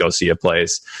you can just go see a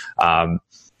place.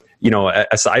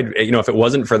 Aside, if it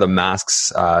wasn't for the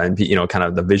masks and, kind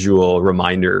of the visual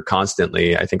reminder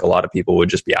constantly, I think a lot of people would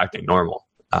just be acting normal.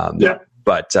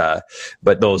 But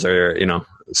those are,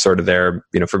 sort of there,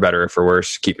 for better or for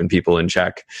worse, keeping people in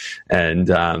check. And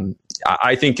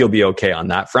I think you'll be okay on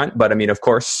that front. But I mean, of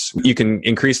course, you can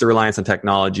increase the reliance on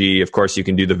technology. Of course, you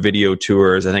can do the video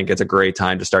tours. I think it's a great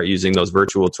time to start using those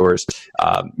virtual tours,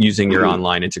 using your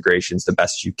online integrations the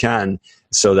best you can,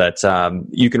 so that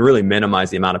you can really minimize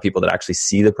the amount of people that actually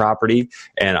see the property.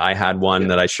 And I had one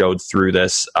that I showed through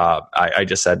this. I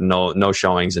just said no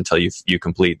showings until you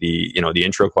complete the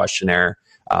intro questionnaire.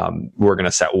 We're going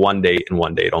to set one date and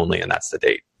one date only, and that's the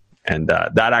date. And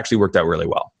that actually worked out really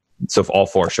well. So if all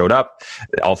four showed up,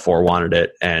 all four wanted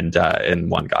it, and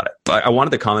one got it. I wanted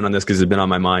to comment on this because it's been on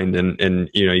my mind, and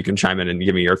you can chime in and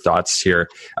give me your thoughts here.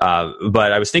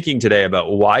 But I was thinking today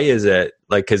about why is it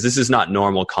because this is not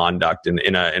normal conduct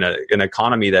in an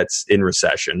economy that's in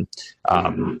recession.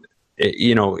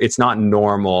 It's not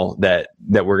normal that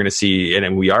we're going to see,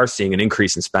 and we are seeing an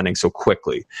increase in spending so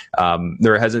quickly.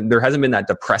 There hasn't been that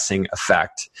depressing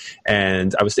effect.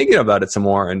 And I was thinking about it some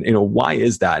more, and why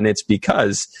is that? And it's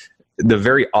because the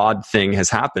very odd thing has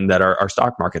happened that our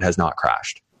stock market has not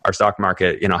crashed. Our stock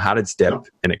market, had its dip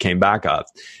and it came back up,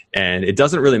 and it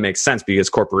doesn't really make sense because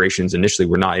corporations initially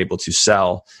were not able to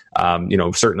sell.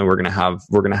 Certainly we're going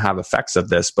to have effects of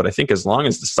this, but I think as long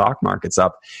as the stock market's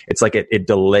up, it's like it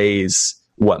delays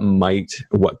what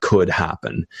could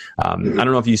happen. I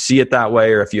don't know if you see it that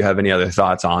way or if you have any other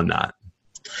thoughts on that.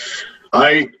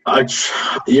 I'll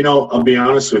be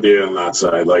honest with you on that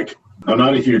side. I'm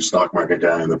not a huge stock market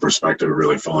guy in the perspective of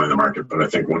really following the market, but I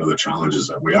think one of the challenges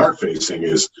that we are facing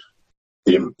is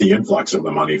the influx of the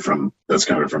money that's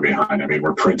coming from behind. I mean,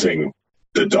 we're printing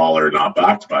the dollar not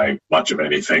backed by much of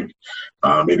anything,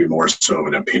 maybe more so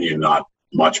an opinion, not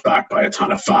much backed by a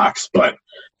ton of facts, but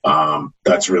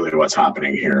that's really what's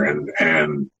happening here.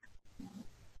 And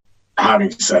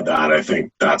having said that, I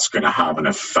think that's going to have an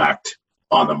effect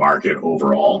on the market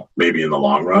overall, maybe in the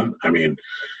long run. I mean,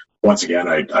 once again,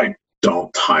 I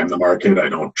don't time the market. I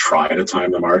don't try to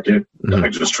time the market. Mm-hmm. I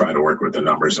just try to work with the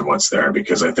numbers and what's there,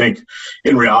 because I think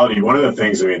in reality, one of the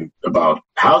things, about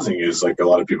housing is a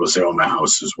lot of people say, oh, my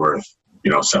house is worth,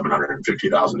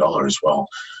 $750,000. Well,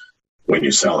 when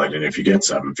you sell it, and if you get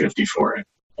 $750 for it,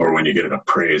 or when you get it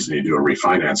appraised and you do a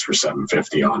refinance for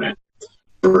 $750 on it,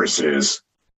 versus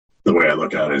the way I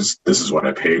look at it is, this is what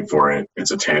I paid for it.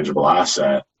 It's a tangible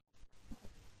asset,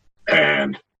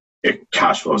 and it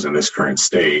cash flows in this current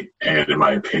state, and in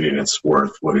my opinion, it's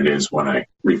worth what it is when I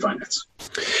refinance.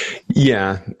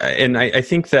 Yeah, and I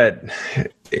think that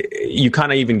you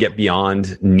kind of even get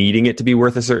beyond needing it to be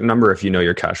worth a certain number if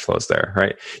your cash flow's there,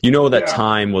 right? That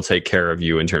time will take care of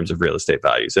you in terms of real estate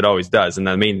values. It always does, and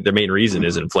the main reason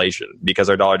is inflation, because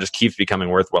our dollar just keeps becoming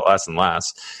worth less and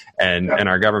less, and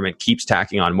our government keeps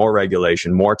tacking on more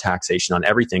regulation, more taxation on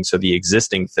everything. So the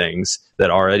existing things that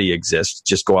already exist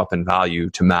just go up in value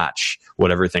to match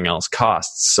what everything else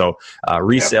costs. So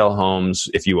resale homes,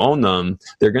 if you own them,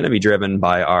 they're going to be driven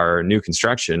by our new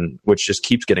construction, which just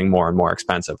keeps getting more and more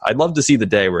expensive. expensive. I'd love to see the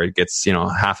day where it gets,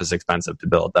 half as expensive to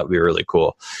build. That would be really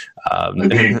cool.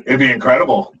 It'd be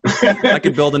incredible. I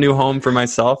could build a new home for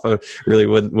myself. I really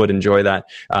would enjoy that.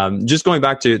 Just going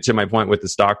back to my point with the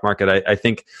stock market, I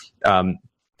think,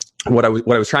 what I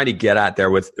was trying to get at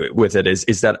there with it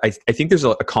is that I think there's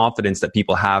a confidence that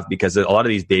people have because a lot of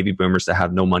these baby boomers that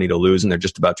have no money to lose and they're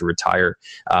just about to retire,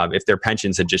 if their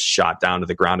pensions had just shot down to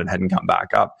the ground and hadn't come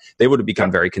back up, they would have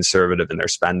become very conservative in their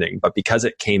spending. But because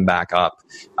it came back up,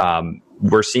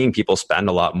 we're seeing people spend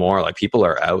a lot more. Like people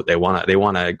are out. They want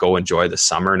to go enjoy the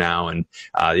summer now. And,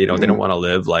 they don't want to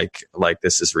live like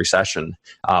this is recession,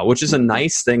 which is a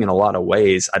nice thing in a lot of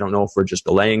ways. I don't know if we're just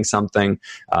delaying something.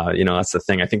 That's the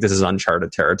thing. I think this is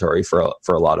uncharted territory for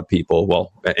a lot of people.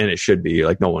 Well, and it should be.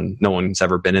 Like no one's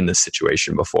ever been in this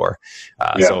situation before.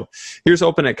 So here's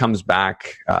hoping it comes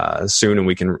back soon and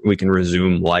we can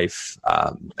resume life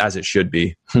as it should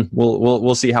be.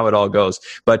 We'll see how it all goes.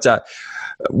 But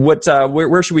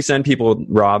where should we send people,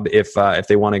 Rob, if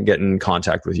they want to get in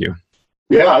contact with you?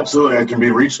 Yeah, absolutely. I can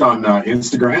be reached on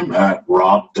Instagram at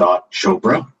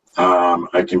rob.chopra.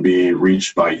 I can be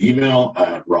reached by email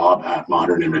at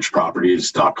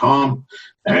rob@modernimageproperties.com.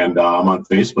 And I'm on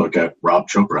Facebook at Rob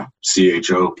Chopra,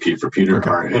 CHOP for Peter,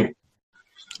 RA.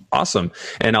 Awesome.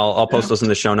 And I'll post those in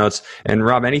the show notes. And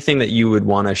Rob, anything that you would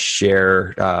want to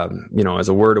share, as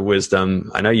a word of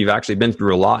wisdom? I know you've actually been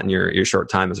through a lot in your short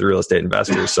time as a real estate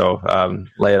investor. So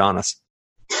lay it on us.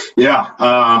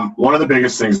 Yeah. One of the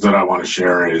biggest things that I want to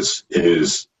share is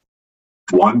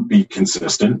one, be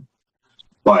consistent,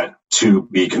 but two,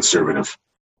 be conservative.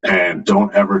 And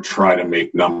don't ever try to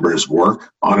make numbers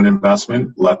work on an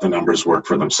investment. Let the numbers work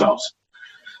for themselves.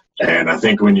 And I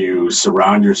think when you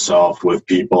surround yourself with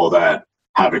people that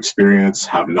have experience,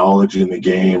 have knowledge in the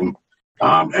game,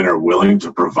 and are willing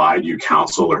to provide you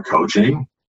counsel or coaching,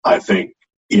 I think,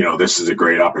 this is a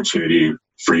great opportunity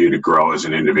for you to grow as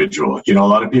an individual. A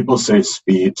lot of people say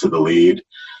speed to the lead.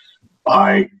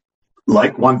 I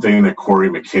like one thing that Corey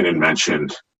McKinnon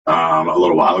mentioned a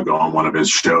little while ago on one of his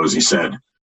shows. He said,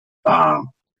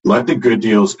 let the good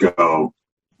deals go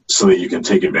so that you can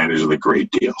take advantage of the great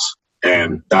deals.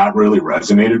 And that really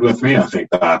resonated with me. I think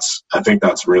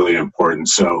that's really important.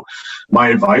 So my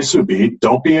advice would be,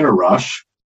 don't be in a rush,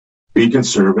 be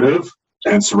conservative,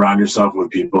 and surround yourself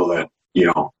with people that,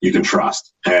 you can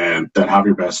trust and that have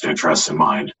your best interests in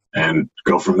mind, and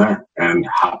go from there. And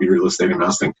happy real estate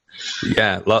investing.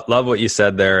 Yeah. Love what you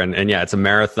said there. And yeah, it's a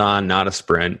marathon, not a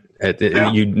sprint.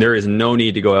 There is no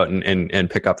need to go out and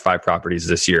pick up 5 properties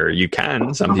this year. You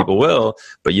can, some people will,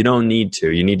 but you don't need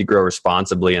to. You need to grow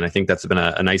responsibly. And I think that's been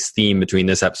a nice theme between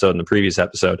this episode and the previous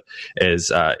episode is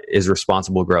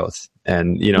responsible growth.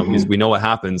 And, because we know what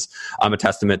happens. I'm a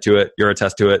testament to it. You're a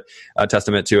testament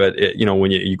to it.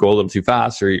 When you go a little too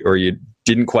fast or you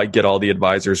didn't quite get all the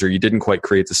advisors, or you didn't quite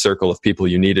create the circle of people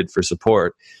you needed for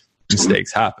support,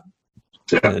 mistakes happen.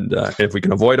 Yeah. And if we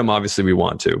can avoid them, obviously we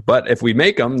want to. But if we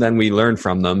make them, then we learn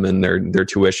from them, and they're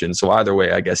tuition. So either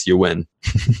way, I guess you win.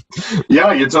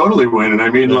 Yeah, you totally win. And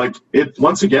I mean,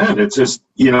 once again, it's just,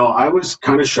 I was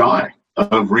kind of shy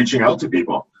of reaching out to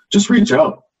people. Just reach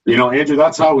out. Andrew,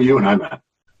 that's how you and I met.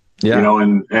 Yeah.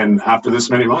 And after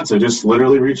this many months, I just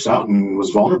literally reached out and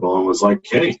was vulnerable and was like,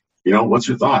 hey, what's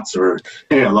your thoughts? Or,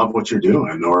 hey, I love what you're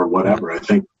doing, or whatever. I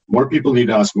think more people need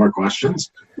to ask more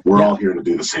questions. We're all here to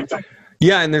do the same thing.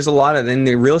 Yeah, and there's a lot in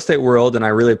the real estate world, and I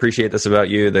really appreciate this about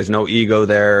you. There's no ego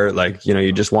there.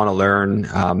 You just want to learn.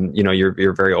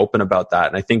 You're very open about that,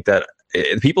 and I think that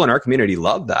people in our community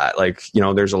love that.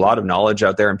 There's a lot of knowledge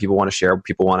out there, and people want to share.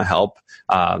 People want to help.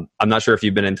 I'm not sure if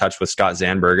you've been in touch with Scott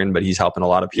Zandbergen, but he's helping a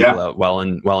lot of people out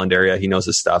Welland area. He knows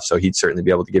his stuff, so he'd certainly be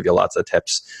able to give you lots of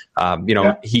tips.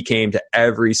 He came to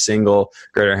every single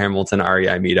Greater Hamilton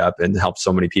REI meetup and helped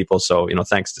so many people. So,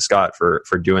 thanks to Scott for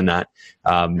doing that,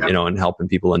 and helping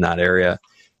people in that area.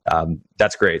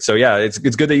 That's great. So yeah, it's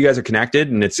good that you guys are connected,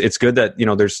 and it's good that,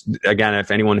 there's, again,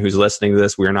 if anyone who's listening to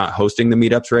this, we're not hosting the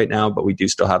meetups right now, but we do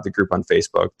still have the group on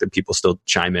Facebook that people still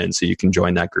chime in. So you can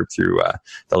join that group through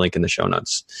the link in the show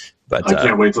notes. But I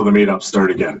can't wait till the meetups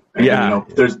start again. And,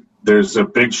 there's a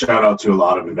big shout out to a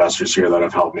lot of investors here that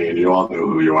have helped me, and you all know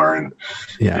who you are. And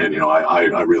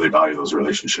I really value those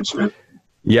relationships, man.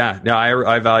 Yeah, no,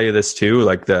 I value this too.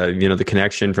 Like the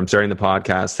connection from starting the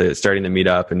podcast to starting the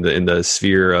meetup, and in the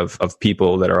sphere of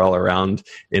people that are all around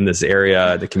in this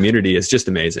area, the community is just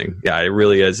amazing. Yeah, it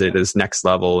really is. It is next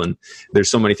level. And there's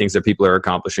so many things that people are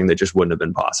accomplishing that just wouldn't have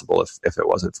been possible if it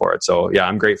wasn't for it. So yeah,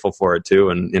 I'm grateful for it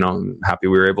too. And, I'm happy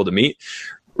we were able to meet.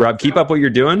 Rob, keep up what you're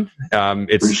doing.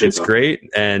 It's great.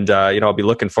 And, I'll be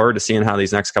looking forward to seeing how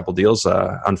these next couple deals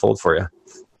unfold for you.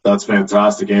 That's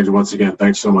fantastic, Andrew. Once again,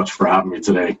 thanks so much for having me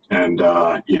today. And,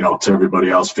 to everybody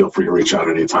else, feel free to reach out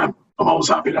anytime. I'm always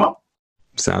happy to help.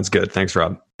 Sounds good. Thanks,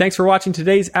 Rob. Thanks for watching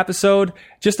today's episode.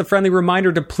 Just a friendly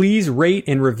reminder to please rate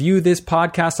and review this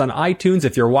podcast on iTunes.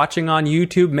 If you're watching on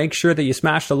YouTube, make sure that you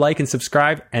smash the like and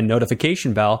subscribe and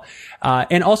notification bell.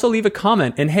 And also leave a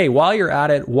comment. And hey, while you're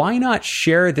at it, why not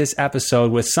share this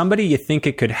episode with somebody you think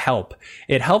it could help?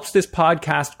 It helps this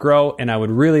podcast grow, and I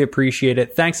would really appreciate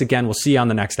it. Thanks again. We'll see you on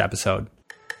the next episode.